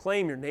legitimate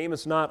claim. Your name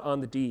is not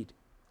on the deed.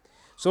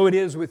 So it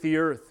is with the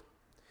earth.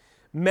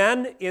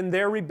 Men in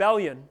their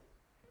rebellion,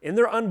 in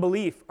their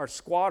unbelief, are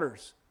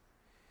squatters.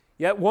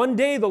 Yet one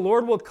day the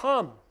Lord will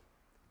come,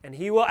 and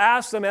He will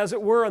ask them, as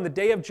it were, on the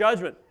day of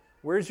judgment,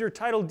 where's your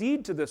title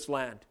deed to this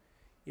land?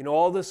 You know,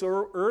 all this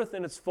earth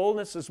and its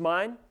fullness is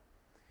mine.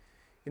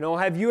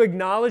 Have you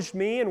acknowledged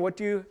me, and what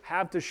do you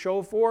have to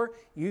show for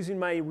using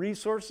my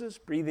resources,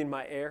 breathing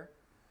my air?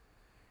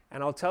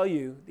 And I'll tell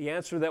you, the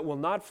answer that will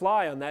not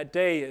fly on that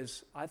day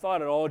is, I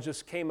thought it all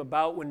just came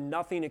about when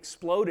nothing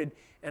exploded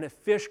and a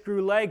fish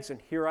grew legs,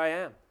 and here I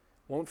am.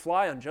 Won't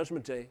fly on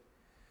Judgment Day.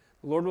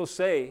 The Lord will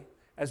say,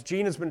 as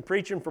Gene has been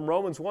preaching from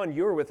Romans 1,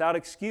 you are without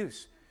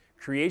excuse.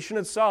 Creation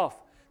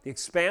itself, the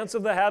expanse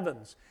of the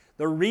heavens,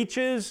 the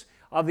reaches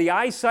of the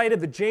eyesight of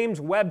the James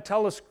Webb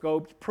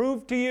telescope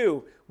prove to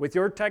you, with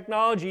your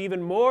technology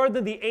even more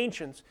than the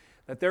ancients,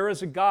 that there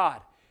is a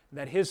God,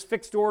 that His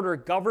fixed order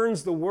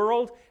governs the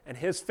world and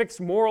His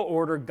fixed moral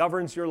order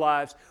governs your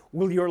lives.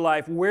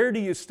 Where do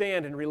you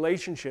stand in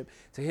relationship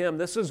to Him?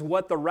 This is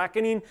what the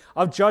reckoning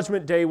of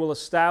Judgment Day will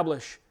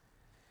establish.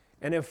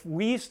 And if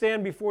we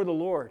stand before the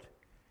Lord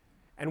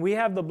and we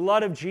have the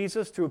blood of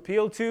Jesus to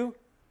appeal to,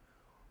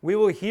 we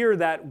will hear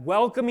that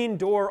welcoming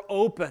door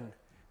open,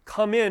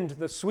 come into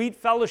the sweet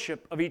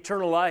fellowship of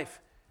eternal life.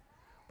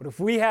 But if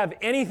we have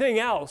anything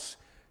else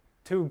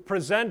to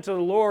present to the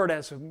Lord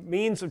as a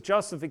means of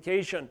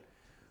justification,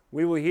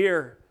 we will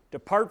hear,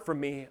 depart from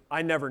me,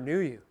 I never knew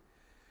you.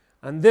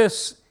 And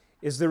this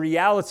is the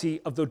reality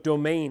of the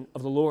domain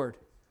of the Lord.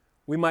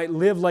 We might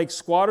live like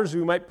squatters,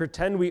 we might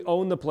pretend we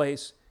own the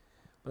place,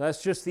 but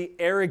that's just the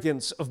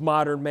arrogance of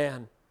modern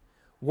man.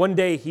 One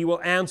day He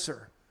will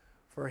answer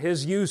for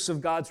His use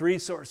of God's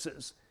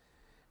resources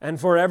and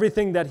for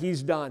everything that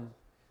He's done.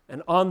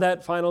 And on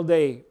that final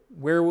day,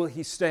 where will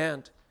He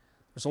stand?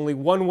 There's only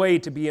one way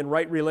to be in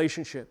right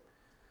relationship.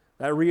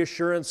 That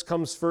reassurance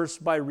comes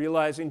first by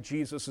realizing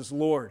Jesus is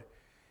Lord.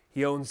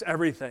 He owns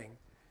everything.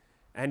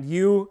 And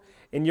you,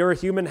 in your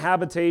human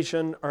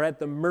habitation, are at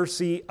the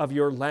mercy of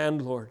your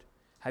landlord.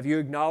 Have you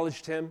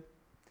acknowledged Him?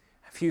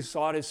 Have you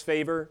sought His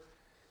favor?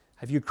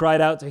 Have you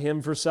cried out to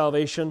Him for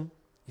salvation?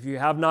 If you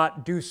have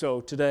not, do so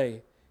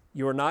today.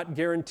 You are not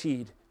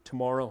guaranteed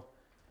tomorrow.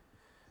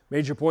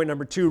 Major point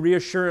number 2,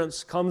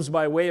 reassurance comes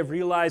by way of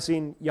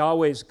realizing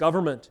Yahweh's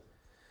government.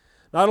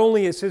 Not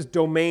only is His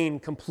domain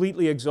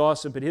completely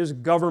exhaustive, but His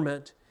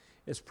government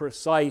is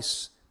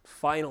precise,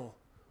 final,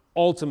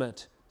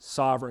 ultimate,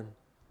 sovereign.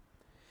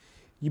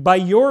 By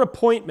your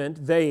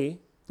appointment, they,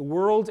 the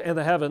world and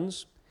the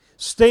heavens,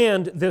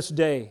 stand this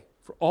day,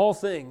 for all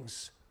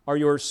things are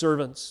your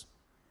servants.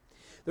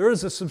 There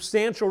is a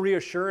substantial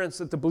reassurance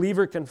that the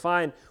believer can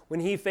find when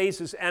he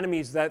faces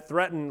enemies that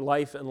threaten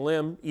life and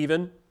limb,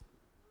 even,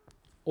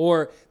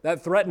 or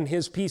that threaten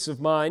his peace of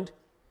mind.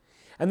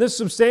 And this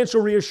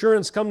substantial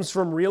reassurance comes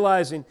from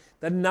realizing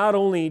that not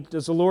only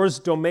does the Lord's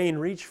domain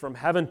reach from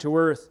heaven to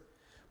earth,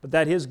 but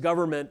that His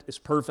government is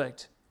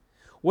perfect.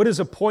 What is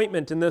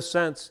appointment in this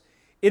sense?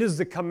 It is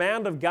the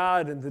command of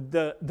God and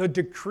the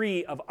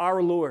decree of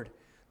our Lord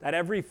that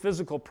every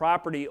physical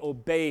property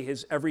obey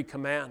His every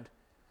command.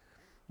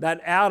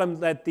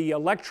 That the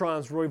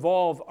electrons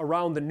revolve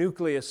around the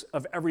nucleus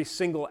of every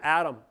single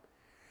atom.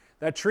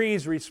 That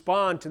trees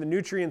respond to the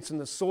nutrients in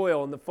the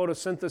soil and the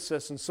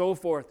photosynthesis and so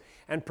forth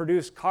and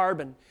produce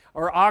carbon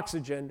or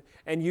oxygen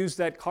and use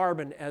that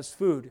carbon as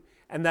food.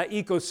 And that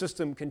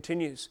ecosystem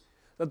continues.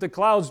 That the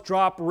clouds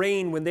drop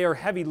rain when they are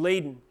heavy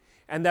laden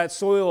and that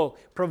soil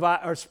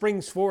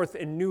springs forth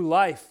in new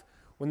life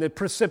when the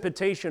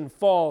precipitation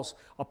falls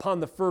upon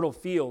the fertile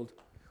field.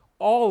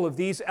 All of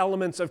these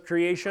elements of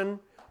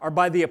creation are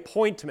by the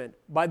appointment,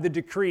 by the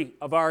decree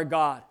of our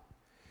God.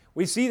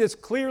 We see this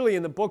clearly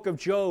in the book of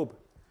Job.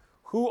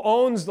 Who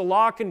owns the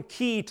lock and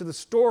key to the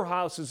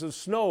storehouses of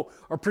snow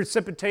or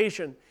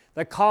precipitation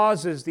that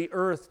causes the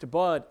earth to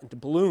bud and to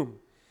bloom?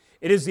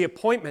 It is the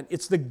appointment,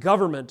 it's the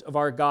government of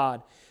our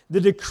God. The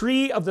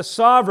decree of the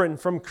sovereign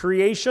from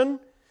creation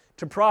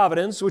to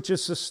providence, which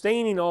is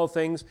sustaining all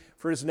things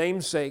for His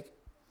name's sake.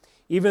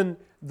 Even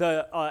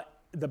the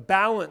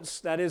balance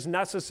that is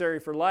necessary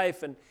for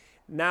life, and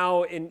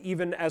now,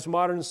 even as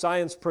modern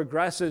science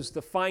progresses,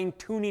 the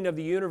fine-tuning of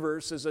the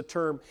universe is a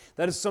term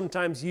that is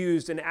sometimes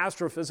used in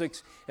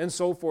astrophysics and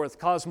so forth,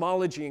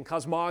 cosmology and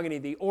cosmogony,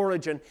 the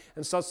origin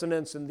and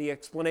sustenance and the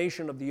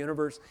explanation of the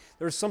universe.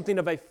 There's something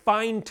of a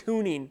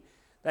fine-tuning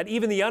that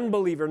even the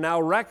unbeliever now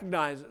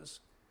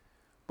recognizes.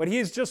 But he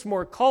is just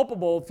more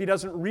culpable if he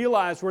doesn't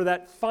realize where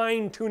that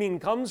fine-tuning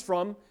comes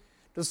from.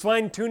 Does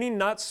fine-tuning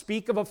not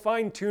speak of a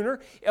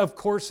fine-tuner? Of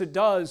course it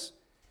does.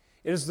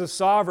 It is the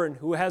sovereign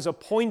who has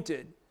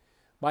appointed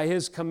by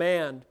His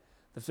command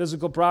the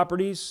physical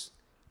properties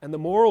and the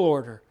moral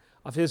order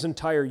of His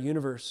entire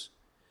universe.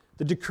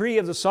 The decree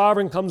of the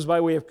sovereign comes by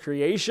way of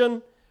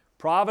creation,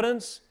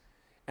 providence,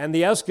 and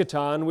the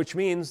eschaton, which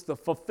means the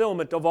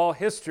fulfillment of all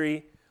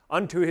history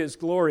unto His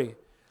glory,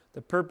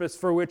 the purpose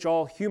for which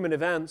all human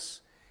events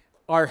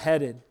are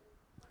headed.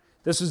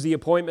 This is the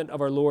appointment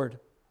of our Lord.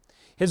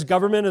 His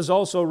government is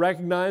also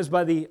recognized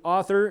by the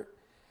author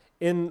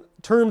in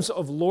terms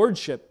of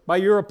lordship. By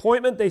your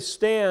appointment they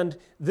stand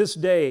this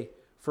day,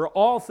 for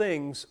all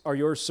things are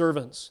your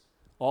servants.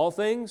 All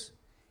things?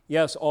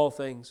 Yes, all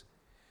things.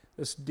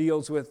 This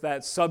deals with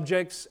that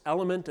subjects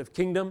element of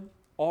kingdom.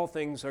 All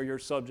things are your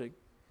subject.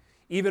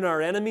 Even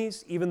our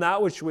enemies, even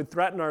that which would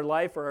threaten our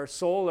life or our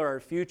soul or our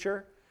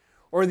future,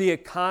 or the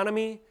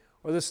economy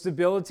or the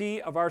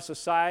stability of our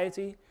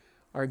society,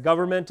 our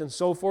government, and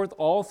so forth.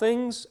 All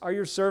things are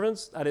your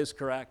servants. That is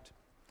correct.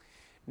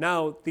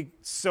 Now, it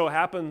so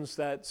happens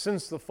that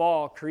since the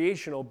fall,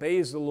 creation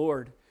obeys the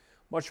Lord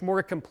much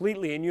more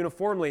completely and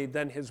uniformly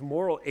than his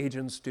moral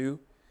agents do.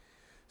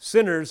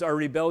 Sinners are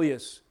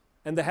rebellious,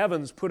 and the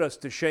heavens put us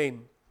to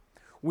shame.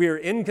 We are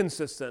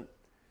inconsistent.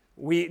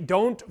 We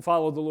don't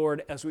follow the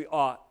Lord as we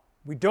ought.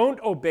 We don't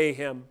obey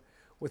him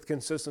with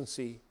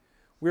consistency.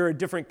 We are a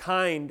different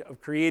kind of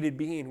created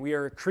being. We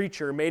are a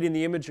creature made in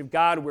the image of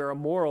God. We're a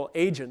moral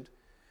agent.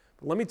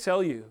 But let me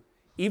tell you,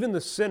 even the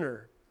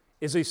sinner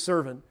is a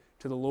servant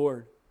to the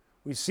Lord.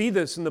 We see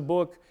this in the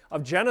book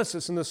of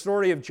Genesis, in the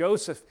story of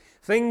Joseph.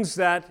 Things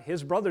that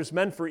his brothers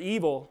meant for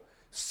evil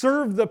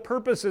served the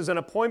purposes and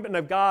appointment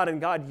of God,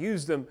 and God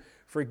used them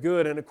for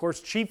good. And of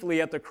course,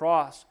 chiefly at the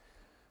cross,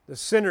 the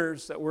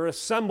sinners that were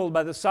assembled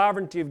by the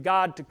sovereignty of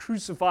God to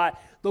crucify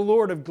the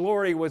Lord of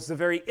glory was the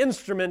very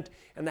instrument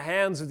in the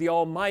hands of the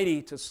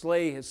Almighty to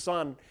slay his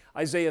Son,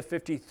 Isaiah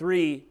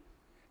 53,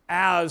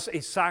 as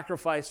a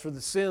sacrifice for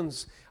the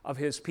sins of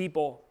his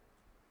people.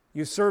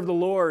 You serve the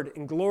Lord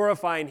in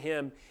glorifying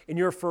him in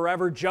your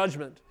forever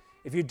judgment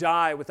if you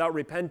die without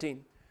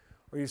repenting,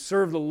 or you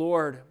serve the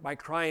Lord by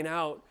crying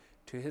out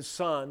to his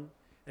Son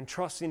and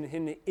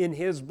trusting in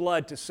his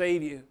blood to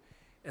save you,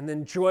 and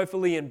then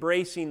joyfully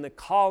embracing the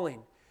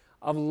calling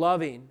of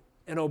loving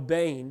and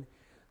obeying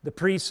the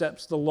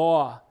precepts, the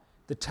law,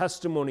 the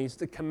testimonies,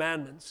 the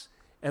commandments,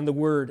 and the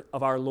word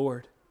of our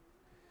Lord.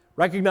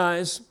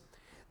 Recognize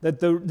that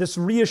this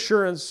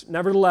reassurance,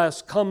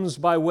 nevertheless, comes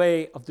by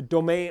way of the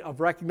domain of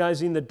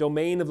recognizing the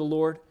domain of the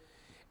Lord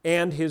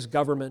and his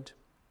government.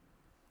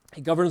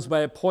 He governs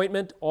by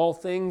appointment. All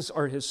things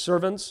are his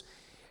servants,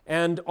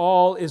 and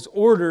all is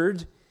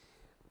ordered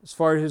as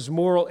far as his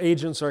moral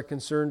agents are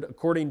concerned,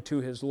 according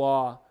to his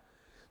law.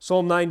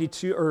 Psalm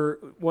 92 or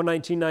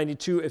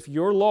 119:92, if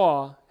your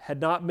law had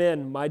not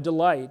been my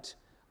delight,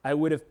 I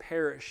would have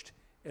perished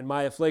in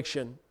my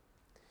affliction.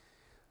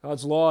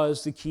 God's law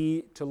is the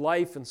key to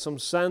life. In some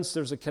sense,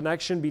 there's a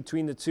connection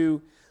between the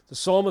two. The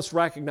psalmist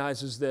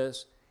recognizes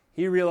this.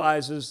 He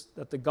realizes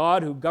that the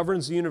God who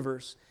governs the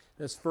universe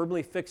and has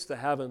firmly fixed the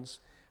heavens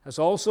has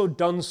also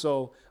done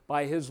so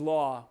by his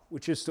law,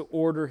 which is to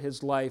order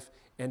his life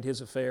and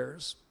his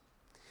affairs.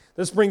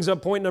 This brings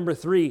up point number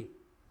 3.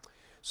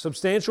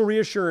 Substantial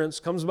reassurance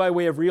comes by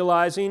way of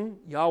realizing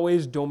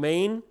Yahweh's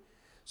domain.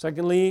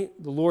 Secondly,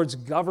 the Lord's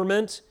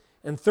government.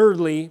 And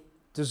thirdly,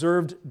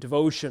 deserved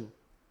devotion.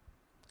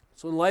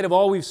 So in light of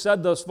all we've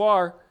said thus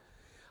far,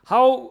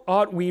 how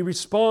ought we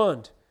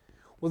respond?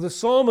 Well, the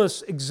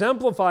psalmist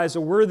exemplifies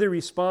a worthy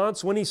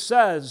response when he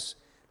says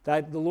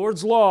that the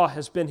Lord's law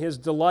has been his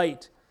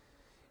delight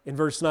in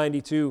verse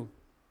 92.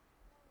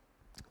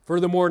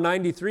 Furthermore,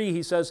 93,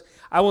 he says,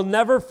 I will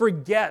never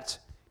forget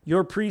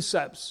your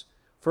precepts,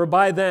 for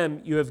by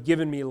them you have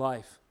given me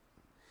life.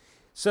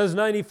 Says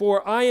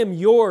 94, I am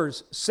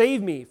yours,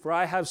 save me, for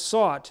I have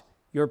sought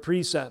your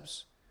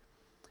precepts.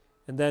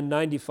 And then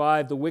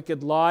 95, the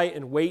wicked lie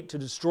in wait to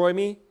destroy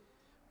me,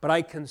 but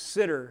I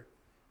consider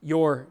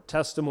your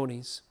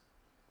testimonies.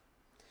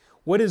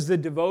 What is the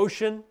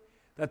devotion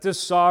that this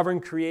sovereign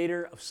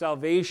creator of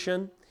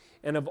salvation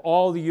and of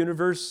all the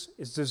universe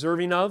is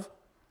deserving of?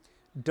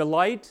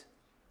 Delight,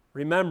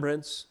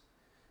 remembrance,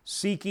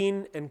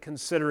 seeking, and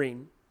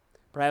considering.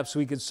 Perhaps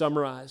we could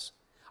summarize.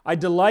 I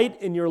delight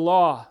in your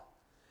law.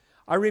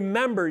 I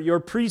remember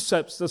your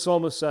precepts, the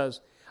psalmist says.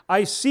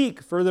 I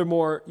seek,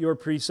 furthermore, your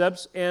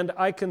precepts, and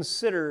I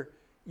consider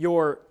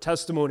your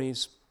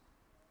testimonies.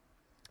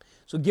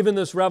 So given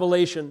this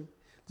revelation,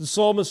 the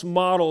psalmist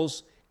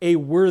models a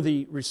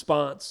worthy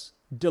response,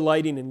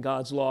 delighting in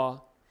God's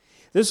law.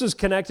 This is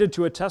connected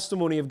to a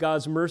testimony of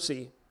God's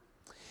mercy.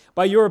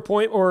 By your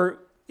appointment,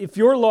 or if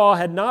your law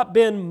had not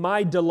been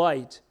my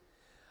delight,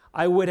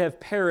 I would have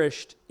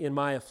perished in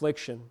my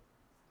affliction.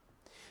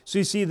 So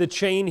you see the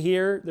chain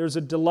here. There's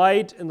a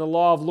delight in the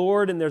law of the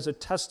Lord, and there's a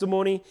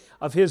testimony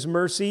of his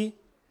mercy.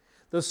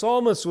 The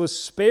psalmist was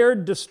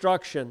spared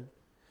destruction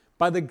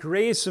by the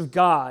grace of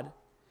God,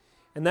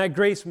 and that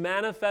grace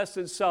manifests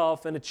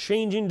itself in a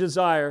changing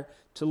desire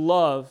to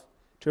love,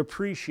 to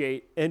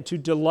appreciate, and to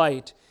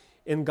delight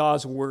in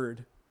God's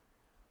word.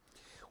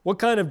 What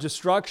kind of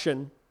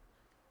destruction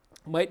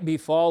might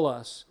befall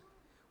us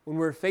when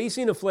we're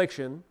facing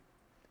affliction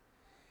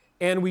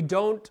and we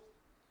don't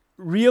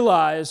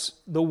realize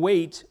the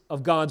weight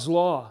of God's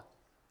law?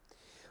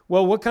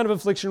 Well, what kind of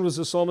affliction was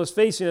the psalmist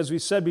facing? As we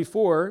said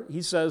before,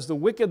 he says, the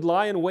wicked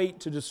lie in wait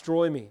to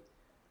destroy me.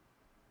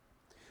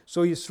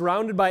 So he's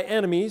surrounded by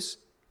enemies.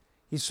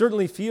 He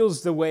certainly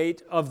feels the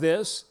weight of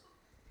this.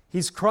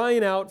 He's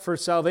crying out for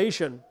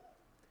salvation.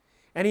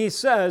 And he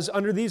says,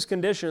 under these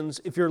conditions,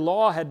 if your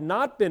law had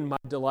not been my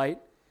delight,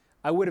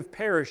 I would have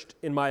perished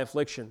in my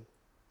affliction.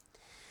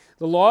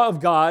 The law of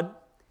God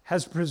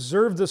has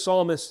preserved the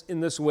psalmist in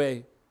this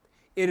way.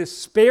 It has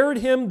spared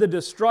him the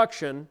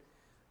destruction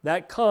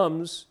that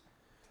comes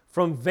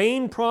from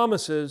vain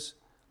promises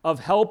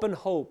of help and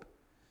hope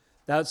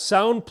that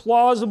sound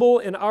plausible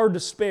in our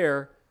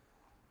despair,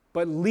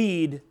 but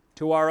lead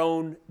to our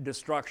own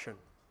destruction.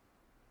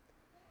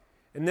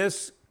 And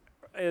this,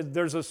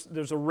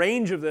 there's a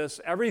range of this,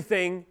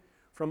 everything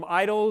from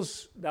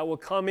idols that will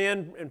come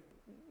in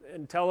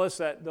and tell us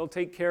that they'll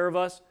take care of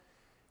us,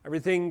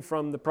 everything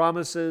from the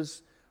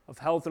promises of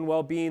health and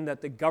well-being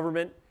that the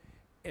government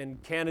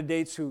and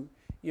candidates who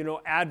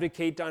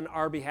advocate on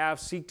our behalf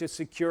seek to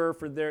secure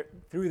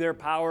through their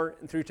power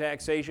and through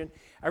taxation,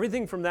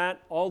 everything from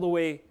that all the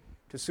way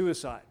to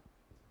suicide.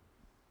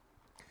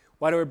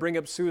 Why do I bring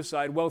up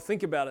suicide? Well,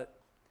 think about it.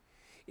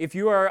 If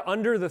you are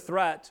under the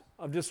threat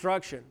of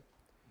destruction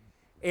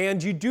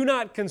and you do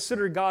not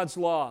consider God's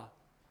law,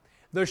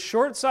 the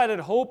short-sighted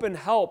hope and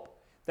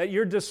help that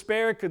your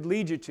despair could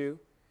lead you to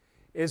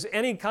is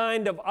any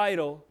kind of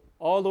idol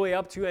all the way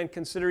up to and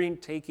considering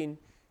taking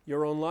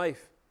your own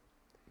life.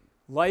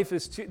 Life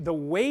is the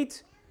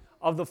weight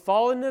of the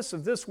fallenness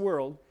of this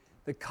world,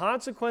 the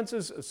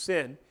consequences of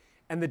sin,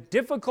 and the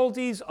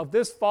difficulties of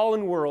this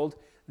fallen world,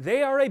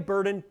 they are a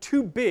burden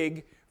too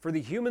big for the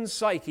human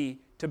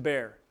psyche to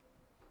bear.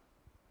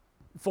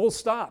 Full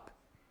stop.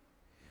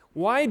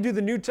 Why does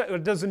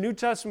the New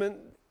Testament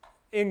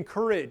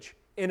encourage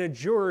and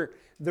adjure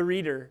the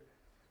reader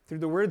through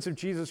the words of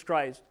Jesus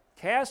Christ?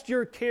 Cast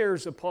your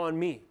cares upon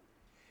me.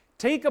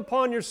 Take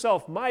upon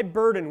yourself my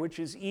burden, which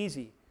is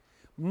easy,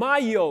 my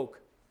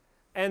yoke,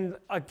 and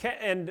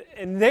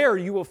there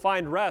you will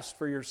find rest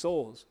for your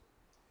souls.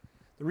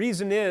 The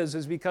reason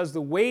is because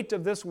the weight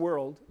of this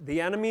world,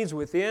 the enemies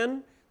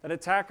within that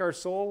attack our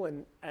soul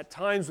and at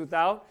times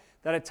without,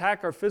 that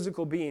attack our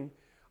physical being,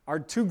 are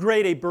too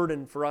great a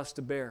burden for us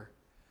to bear.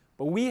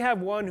 But we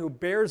have one who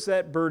bears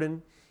that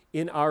burden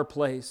in our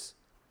place.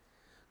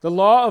 The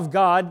law of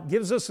God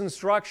gives us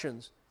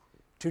instructions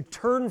to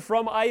turn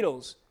from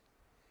idols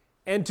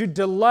and to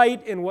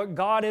delight in what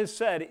God has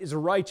said is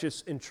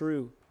righteous and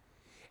true.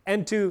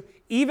 And to,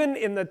 even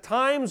in the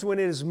times when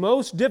it is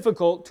most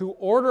difficult, to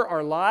order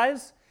our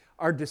lives,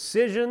 our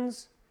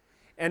decisions,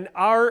 and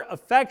our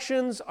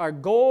affections, our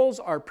goals,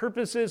 our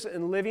purposes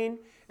in living,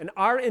 and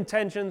our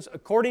intentions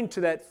according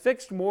to that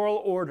fixed moral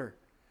order.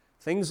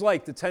 Things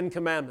like the 10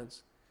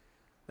 Commandments.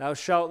 Thou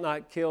shalt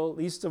not kill,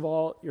 least of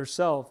all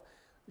yourself.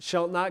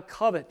 Shalt not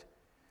covet.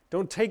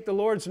 Don't take the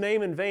Lord's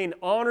name in vain.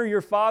 Honor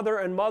your father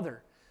and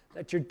mother,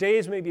 that your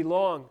days may be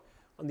long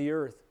on the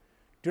earth.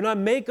 Do not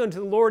make unto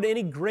the Lord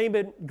any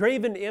graven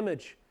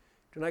image.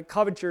 Do not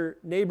covet your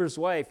neighbor's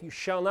wife. You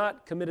shall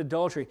not commit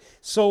adultery.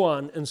 So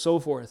on and so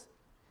forth.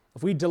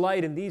 If we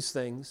delight in these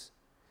things,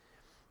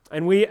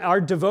 and our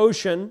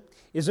devotion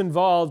is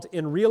involved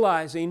in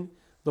realizing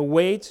the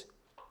weight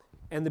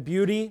and the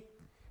beauty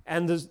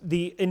and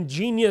the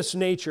ingenious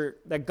nature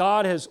that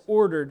God has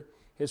ordered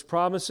His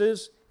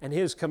promises and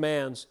His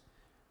commands,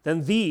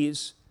 then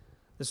this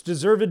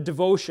deserved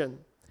devotion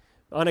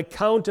on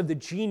account of the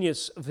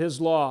genius of His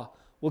law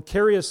will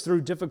carry us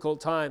through difficult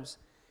times.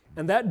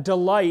 And that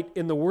delight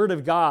in the Word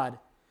of God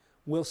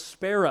will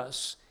spare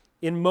us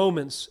in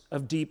moments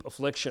of deep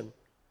affliction.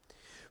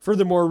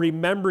 Furthermore,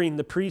 remembering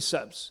the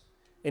precepts,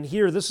 and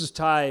here this is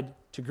tied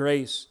to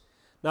grace,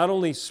 not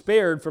only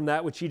spared from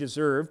that which he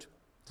deserved,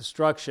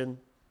 destruction,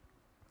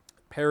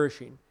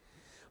 perishing,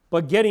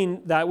 but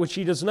getting that which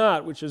he does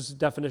not, which is the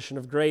definition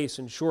of grace.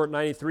 In short,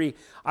 93,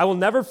 I will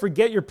never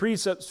forget your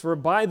precepts, for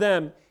by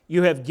them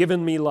you have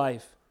given me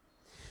life.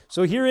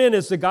 So herein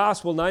is the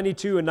gospel,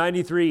 92 and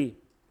 93.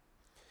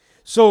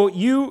 So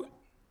you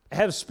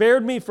have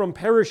spared me from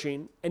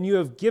perishing, and you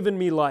have given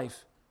me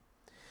life.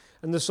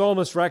 And the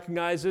psalmist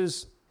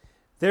recognizes,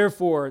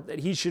 therefore, that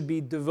he should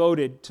be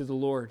devoted to the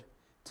Lord,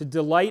 to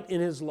delight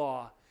in His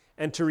law,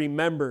 and to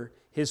remember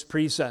His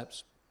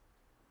precepts,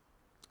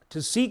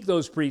 to seek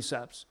those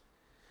precepts,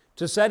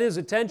 to set his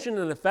attention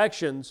and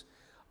affections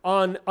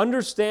on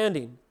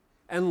understanding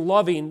and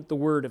loving the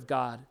Word of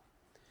God.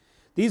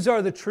 These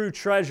are the true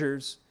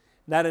treasures.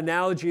 That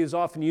analogy is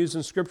often used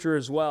in Scripture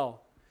as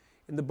well.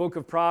 In the book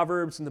of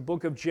Proverbs, in the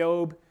book of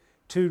Job,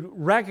 to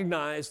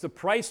recognize the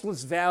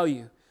priceless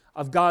value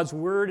of God's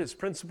Word, His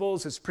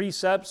principles, His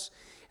precepts,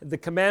 the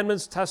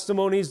commandments,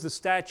 testimonies, the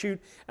statute,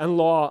 and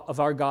law of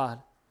our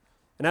God.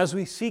 And as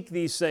we seek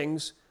these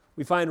things,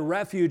 we find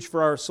refuge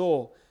for our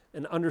soul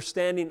and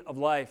understanding of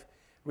life.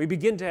 We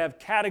begin to have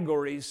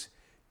categories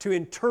to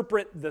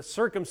interpret the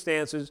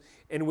circumstances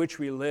in which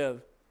we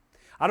live.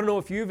 I don't know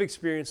if you've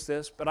experienced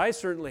this, but I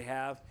certainly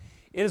have.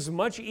 It is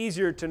much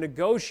easier to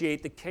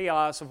negotiate the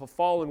chaos of a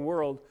fallen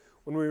world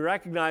when we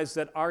recognize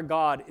that our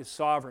God is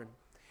sovereign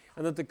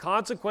and that the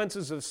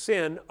consequences of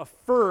sin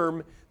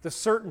affirm the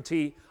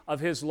certainty of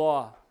His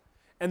law.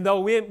 And though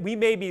we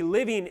may be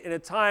living in a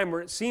time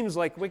where it seems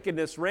like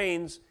wickedness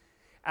reigns,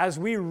 as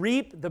we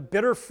reap the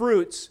bitter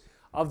fruits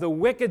of the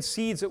wicked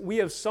seeds that we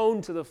have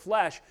sown to the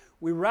flesh,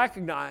 we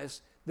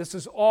recognize this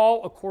is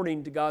all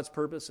according to God's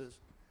purposes.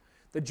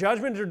 The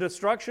judgment or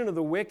destruction of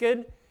the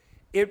wicked,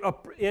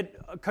 it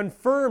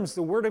confirms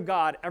the Word of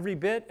God every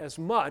bit as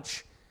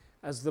much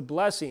as the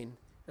blessing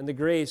and the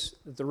grace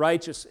that the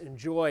righteous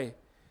enjoy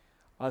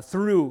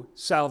through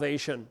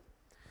salvation.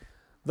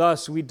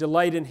 Thus, we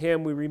delight in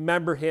Him, we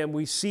remember Him,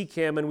 we seek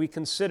Him, and we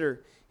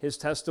consider his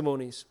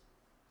testimonies.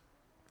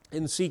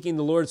 In seeking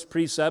the Lord's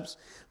precepts,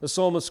 the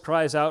psalmist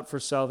cries out for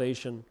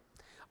salvation.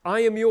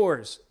 I am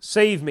yours,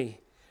 save me,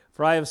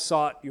 for I have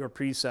sought your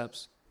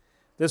precepts.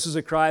 This is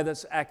a cry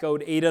that's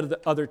echoed 8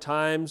 other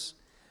times.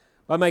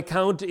 By my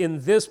count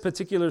in this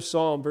particular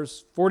psalm,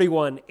 verse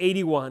 41,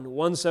 81,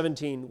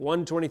 117,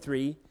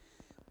 123,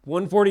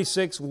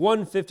 146,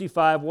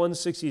 155,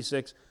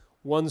 166,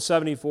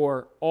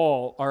 174,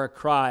 all are a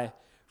cry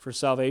for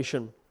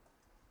salvation.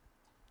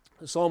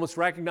 The psalmist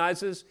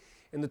recognizes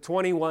in the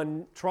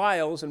 21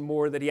 trials and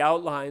more that he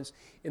outlines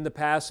in the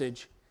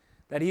passage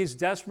that he is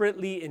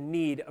desperately in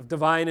need of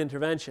divine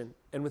intervention,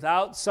 and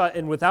without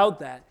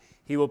that,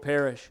 he will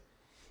perish.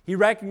 He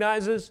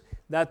recognizes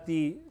that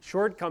the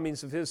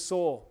shortcomings of his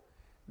soul,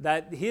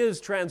 that his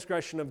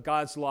transgression of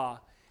God's law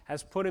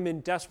has put him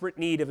in desperate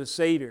need of a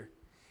Savior.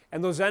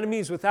 And those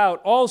enemies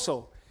without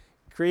also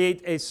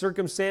create a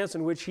circumstance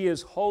in which he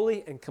is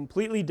wholly and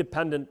completely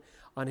dependent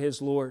on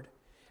his Lord.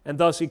 And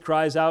thus he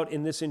cries out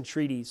in this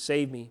entreaty,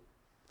 save me.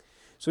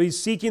 So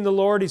he's seeking the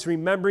Lord, he's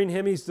remembering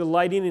him, he's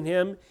delighting in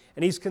him,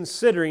 and he's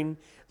considering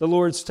the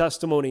Lord's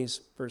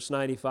testimonies. Verse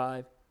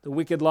 95, the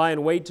wicked lie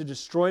in wait to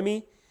destroy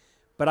me,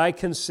 but I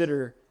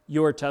consider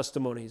your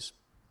testimonies.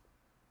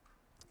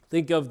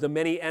 Think of the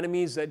many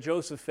enemies that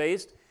Joseph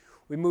faced.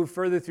 We move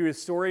further through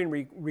his story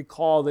and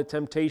recall the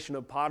temptation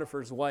of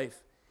Potiphar's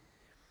wife.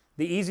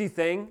 The easy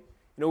thing,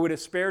 would have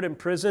spared him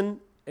prison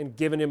and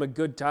given him a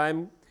good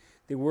time,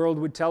 the world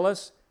would tell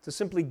us, to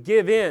simply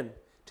give in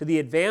to the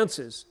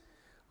advances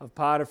of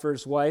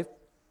Potiphar's wife,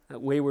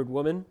 that wayward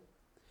woman.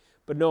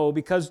 But no,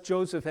 because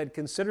Joseph had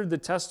considered the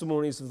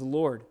testimonies of the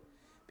Lord,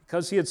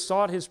 because he had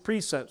sought his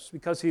precepts,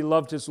 because he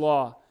loved his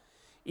law,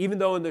 even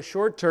though in the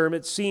short term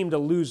it seemed a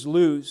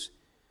lose-lose,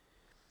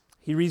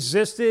 he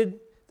resisted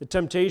the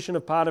temptation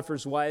of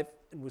Potiphar's wife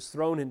and was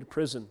thrown into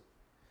prison.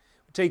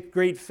 It would take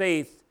great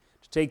faith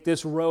to take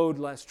this road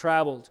less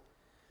traveled.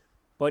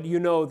 But you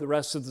know the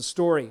rest of the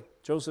story.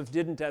 Joseph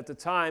didn't at the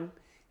time.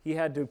 He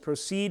had to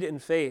proceed in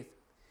faith.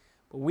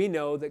 But we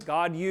know that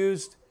God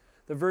used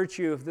the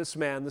virtue of this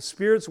man, the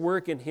Spirit's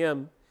work in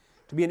him,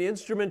 to be an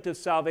instrument of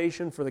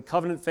salvation for the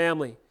covenant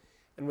family.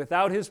 And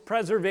without his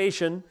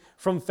preservation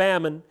from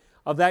famine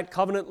of that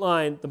covenant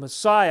line, the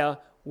Messiah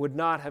would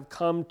not have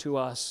come to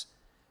us.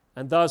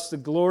 And thus the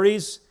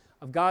glories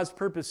of God's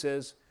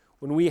purposes,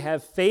 when we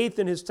have faith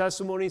in his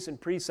testimonies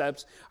and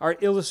precepts, are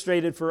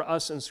illustrated for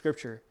us in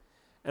Scripture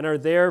and are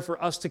there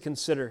for us to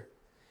consider,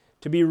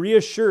 to be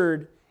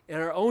reassured in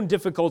our own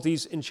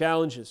difficulties and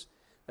challenges,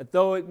 that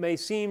though it may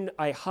seem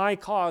a high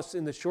cost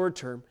in the short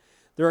term,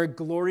 there are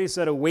glories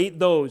that await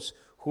those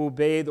who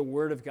obey the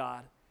Word of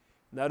God.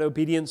 And that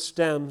obedience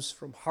stems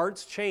from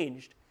hearts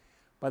changed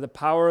by the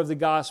power of the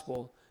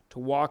gospel to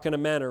walk in a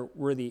manner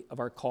worthy of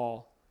our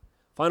call.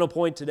 Final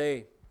point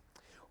today,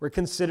 we're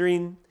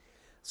considering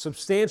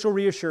substantial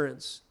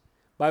reassurance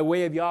by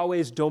way of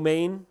Yahweh's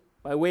domain,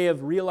 by way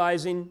of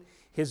realizing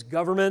his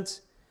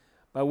government,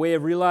 by way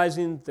of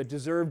realizing the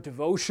deserved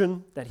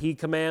devotion that he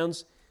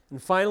commands,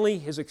 and finally,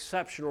 his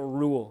exceptional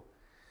rule.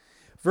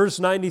 Verse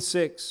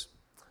 96,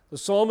 the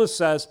psalmist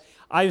says,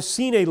 I've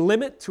seen a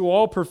limit to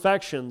all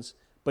perfections,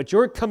 but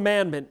your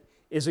commandment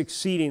is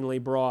exceedingly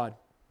broad.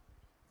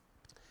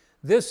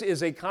 This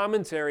is a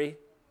commentary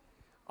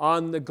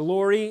on the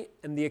glory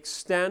and the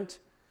extent,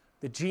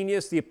 the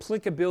genius, the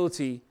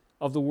applicability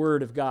of the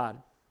Word of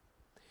God.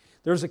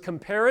 There's a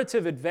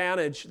comparative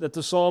advantage that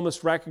the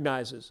psalmist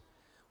recognizes.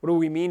 What do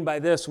we mean by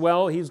this?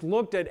 Well, he's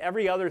looked at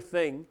every other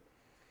thing,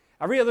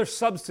 every other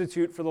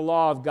substitute for the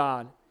law of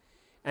God,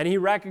 and he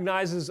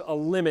recognizes a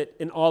limit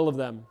in all of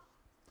them.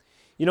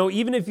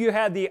 Even if you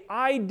had the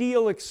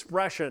ideal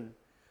expression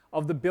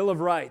of the Bill of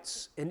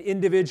Rights and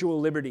individual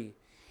liberty,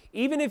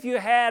 even if you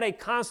had a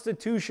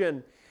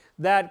constitution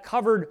that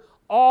covered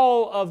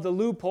all of the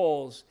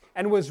loopholes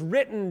and was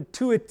written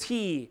to a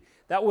T,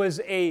 that was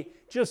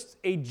just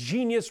a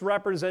genius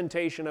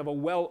representation of a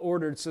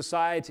well-ordered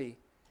society.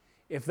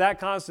 If that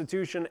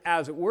constitution,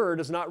 as it were,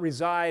 does not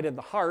reside in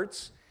the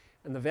hearts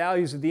and the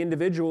values of the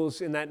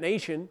individuals in that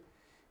nation,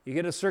 you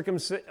get a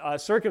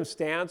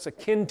circumstance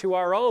akin to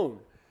our own,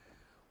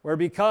 where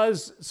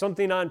because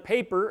something on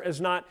paper is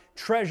not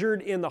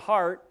treasured in the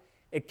heart,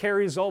 it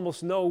carries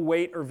almost no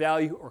weight or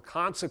value or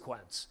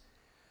consequence.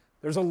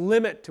 There's a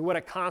limit to what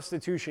a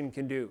constitution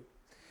can do.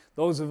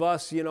 Those of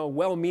us,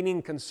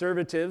 well-meaning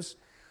conservatives,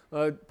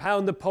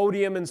 pound the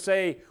podium and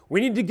say, we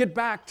need to get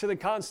back to the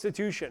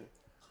Constitution.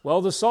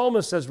 Well, the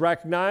psalmist has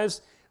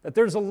recognized that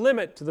there's a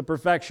limit to the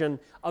perfection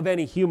of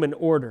any human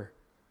order.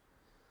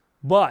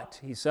 But,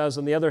 he says,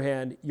 on the other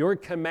hand, your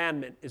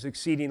commandment is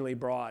exceedingly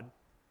broad.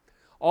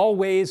 All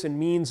ways and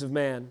means of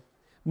men,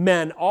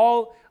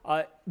 all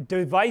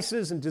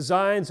devices and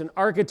designs and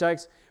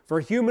architects for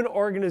human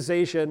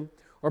organization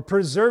or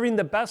preserving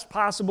the best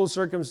possible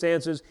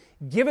circumstances,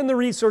 given the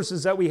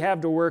resources that we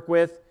have to work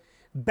with,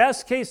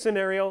 best case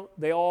scenario,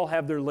 they all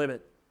have their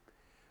limit.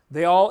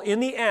 They all, in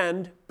the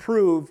end,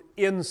 prove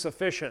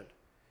insufficient.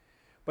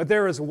 But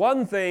there is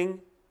one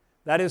thing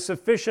that is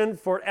sufficient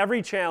for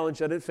every challenge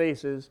that it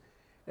faces,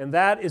 And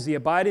that is the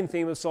abiding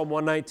theme of Psalm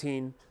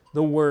 119,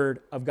 the Word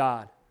of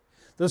God.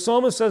 The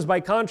psalmist says, by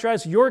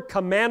contrast, your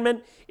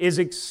commandment is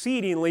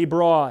exceedingly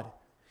broad.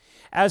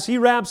 As he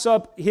wraps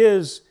up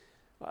his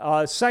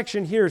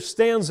section here,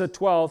 stanza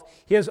 12,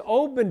 he has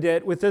opened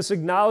it with this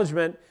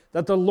acknowledgement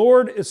that the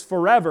Lord is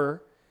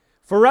forever.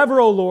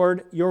 Forever, O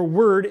Lord, your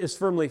word is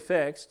firmly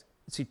fixed.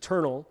 It's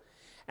eternal.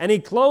 And he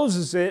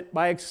closes it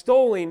by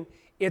extolling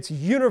its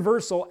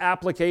universal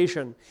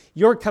application.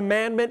 Your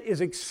commandment is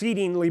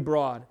exceedingly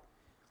broad.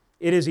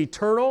 It is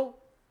eternal,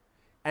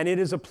 and it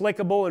is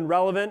applicable and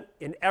relevant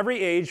in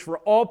every age for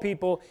all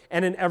people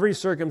and in every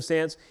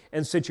circumstance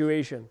and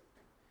situation.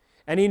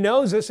 And he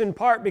knows this in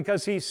part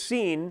because he's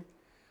seen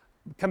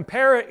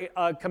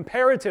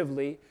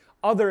comparatively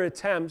other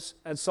attempts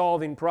at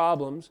solving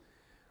problems,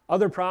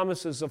 other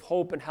promises of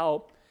hope and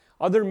help,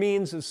 other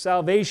means of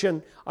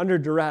salvation under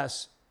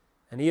duress.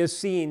 And he has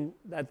seen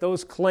that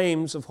those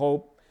claims of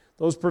hope,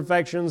 those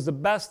perfections, the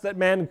best that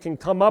man can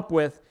come up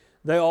with,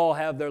 they all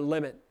have their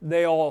limit.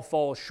 They all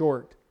fall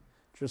short.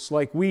 Just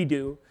like we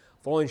do,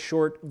 falling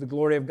short of the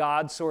glory of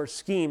God, so our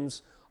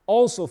schemes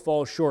also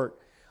fall short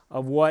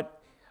of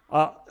what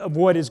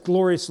is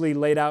gloriously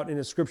laid out in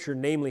the Scripture,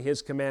 namely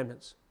His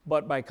commandments.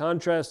 But by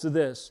contrast to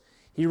this,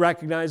 he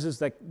recognizes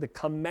that the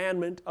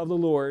commandment of the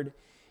Lord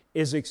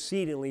is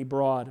exceedingly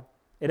broad.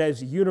 It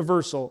has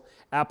universal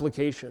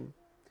application.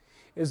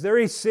 Is there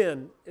a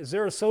sin? Is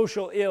there a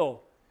social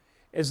ill?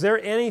 Is there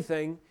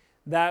anything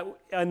that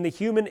in the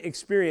human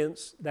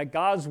experience that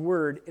God's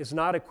Word is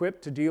not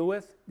equipped to deal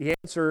with? The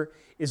answer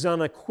is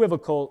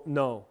unequivocal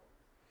no.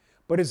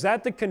 But is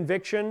that the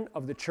conviction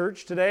of the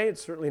church today?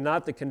 It's certainly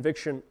not the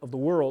conviction of the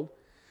world.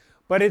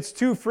 But it's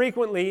too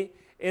frequently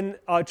in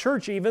a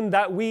church even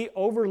that we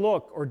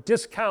overlook or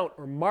discount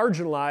or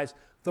marginalize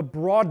the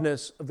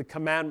broadness of the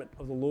commandment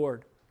of the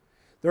Lord.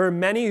 There are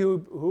many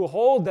who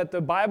hold that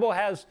the Bible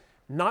has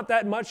not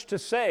that much to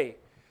say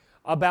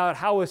about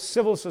how a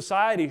civil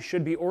society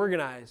should be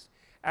organized.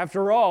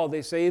 After all,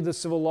 they say the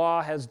civil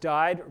law has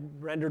died, or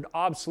rendered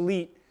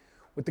obsolete,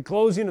 with the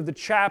closing of the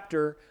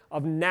chapter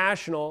of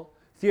national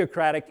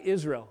theocratic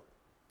Israel.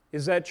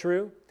 Is that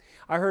true?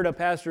 I heard a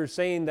pastor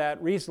saying that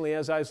recently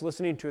as I was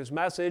listening to his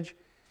message,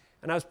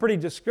 and I was pretty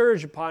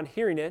discouraged upon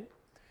hearing it.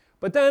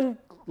 But then,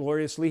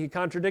 gloriously, he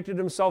contradicted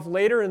himself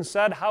later and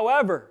said,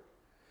 however,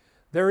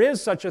 there is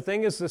such a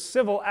thing as the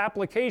civil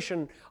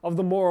application of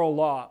the moral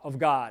law of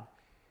God.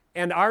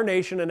 And our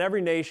nation and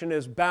every nation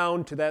is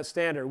bound to that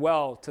standard.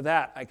 Well, to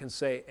that I can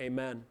say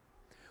amen.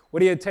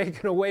 What he had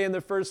taken away in the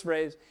first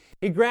phrase,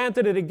 he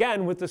granted it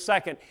again with the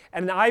second.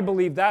 And I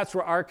believe that's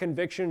where our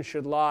conviction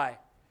should lie.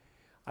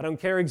 I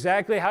don't care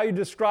exactly how you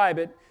describe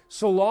it,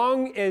 so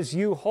long as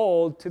you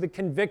hold to the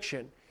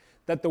conviction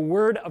that the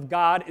Word of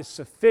God is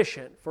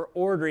sufficient for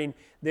ordering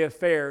the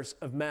affairs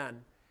of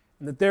men.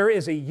 And that there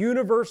is a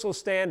universal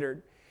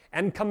standard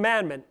and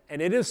commandment, and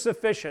it is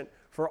sufficient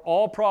for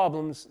all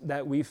problems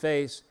that we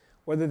face,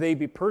 whether they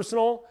be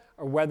personal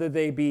or whether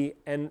they be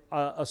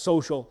a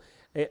social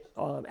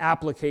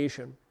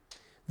application.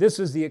 This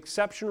is the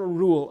exceptional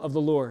rule of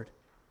the Lord.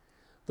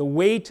 The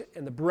weight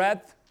and the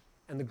breadth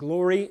and the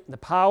glory and the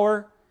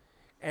power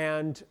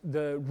and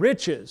the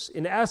riches,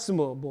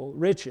 inestimable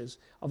riches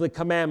of the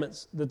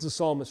commandments that the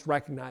psalmist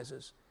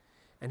recognizes.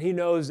 And he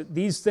knows that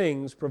these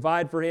things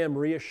provide for him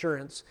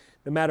reassurance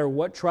no matter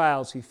what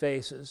trials he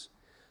faces.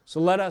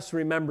 So let us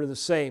remember the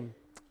same.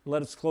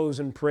 Let us close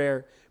in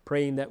prayer,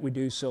 praying that we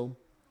do so.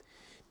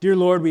 Dear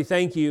Lord, we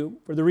thank you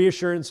for the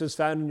reassurances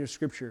found in your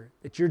Scripture,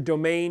 that your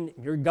domain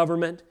and your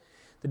government,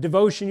 the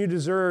devotion you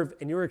deserve,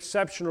 and your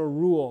exceptional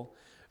rule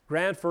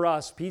grant for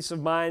us peace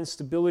of mind,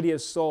 stability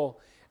of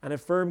soul, and a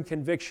firm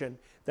conviction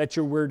that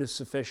your word is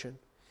sufficient.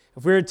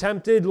 If we're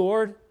tempted,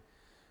 Lord,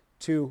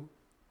 to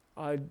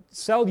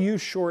sell you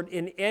short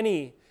in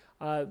any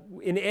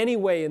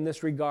way in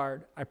this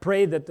regard, I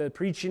pray that the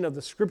preaching of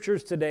the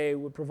Scriptures today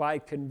would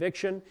provide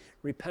conviction,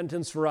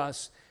 repentance for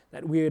us,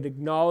 that we would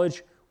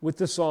acknowledge with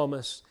the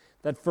psalmist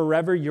that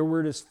forever your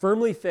word is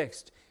firmly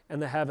fixed in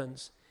the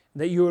heavens,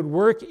 and that you would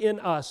work in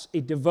us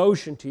a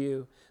devotion to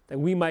you, that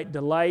we might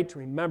delight,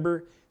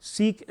 remember,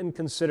 seek, and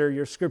consider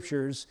your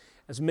Scriptures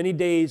as many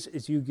days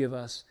as you give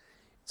us.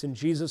 It's in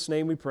Jesus'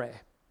 name we pray.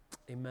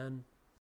 Amen.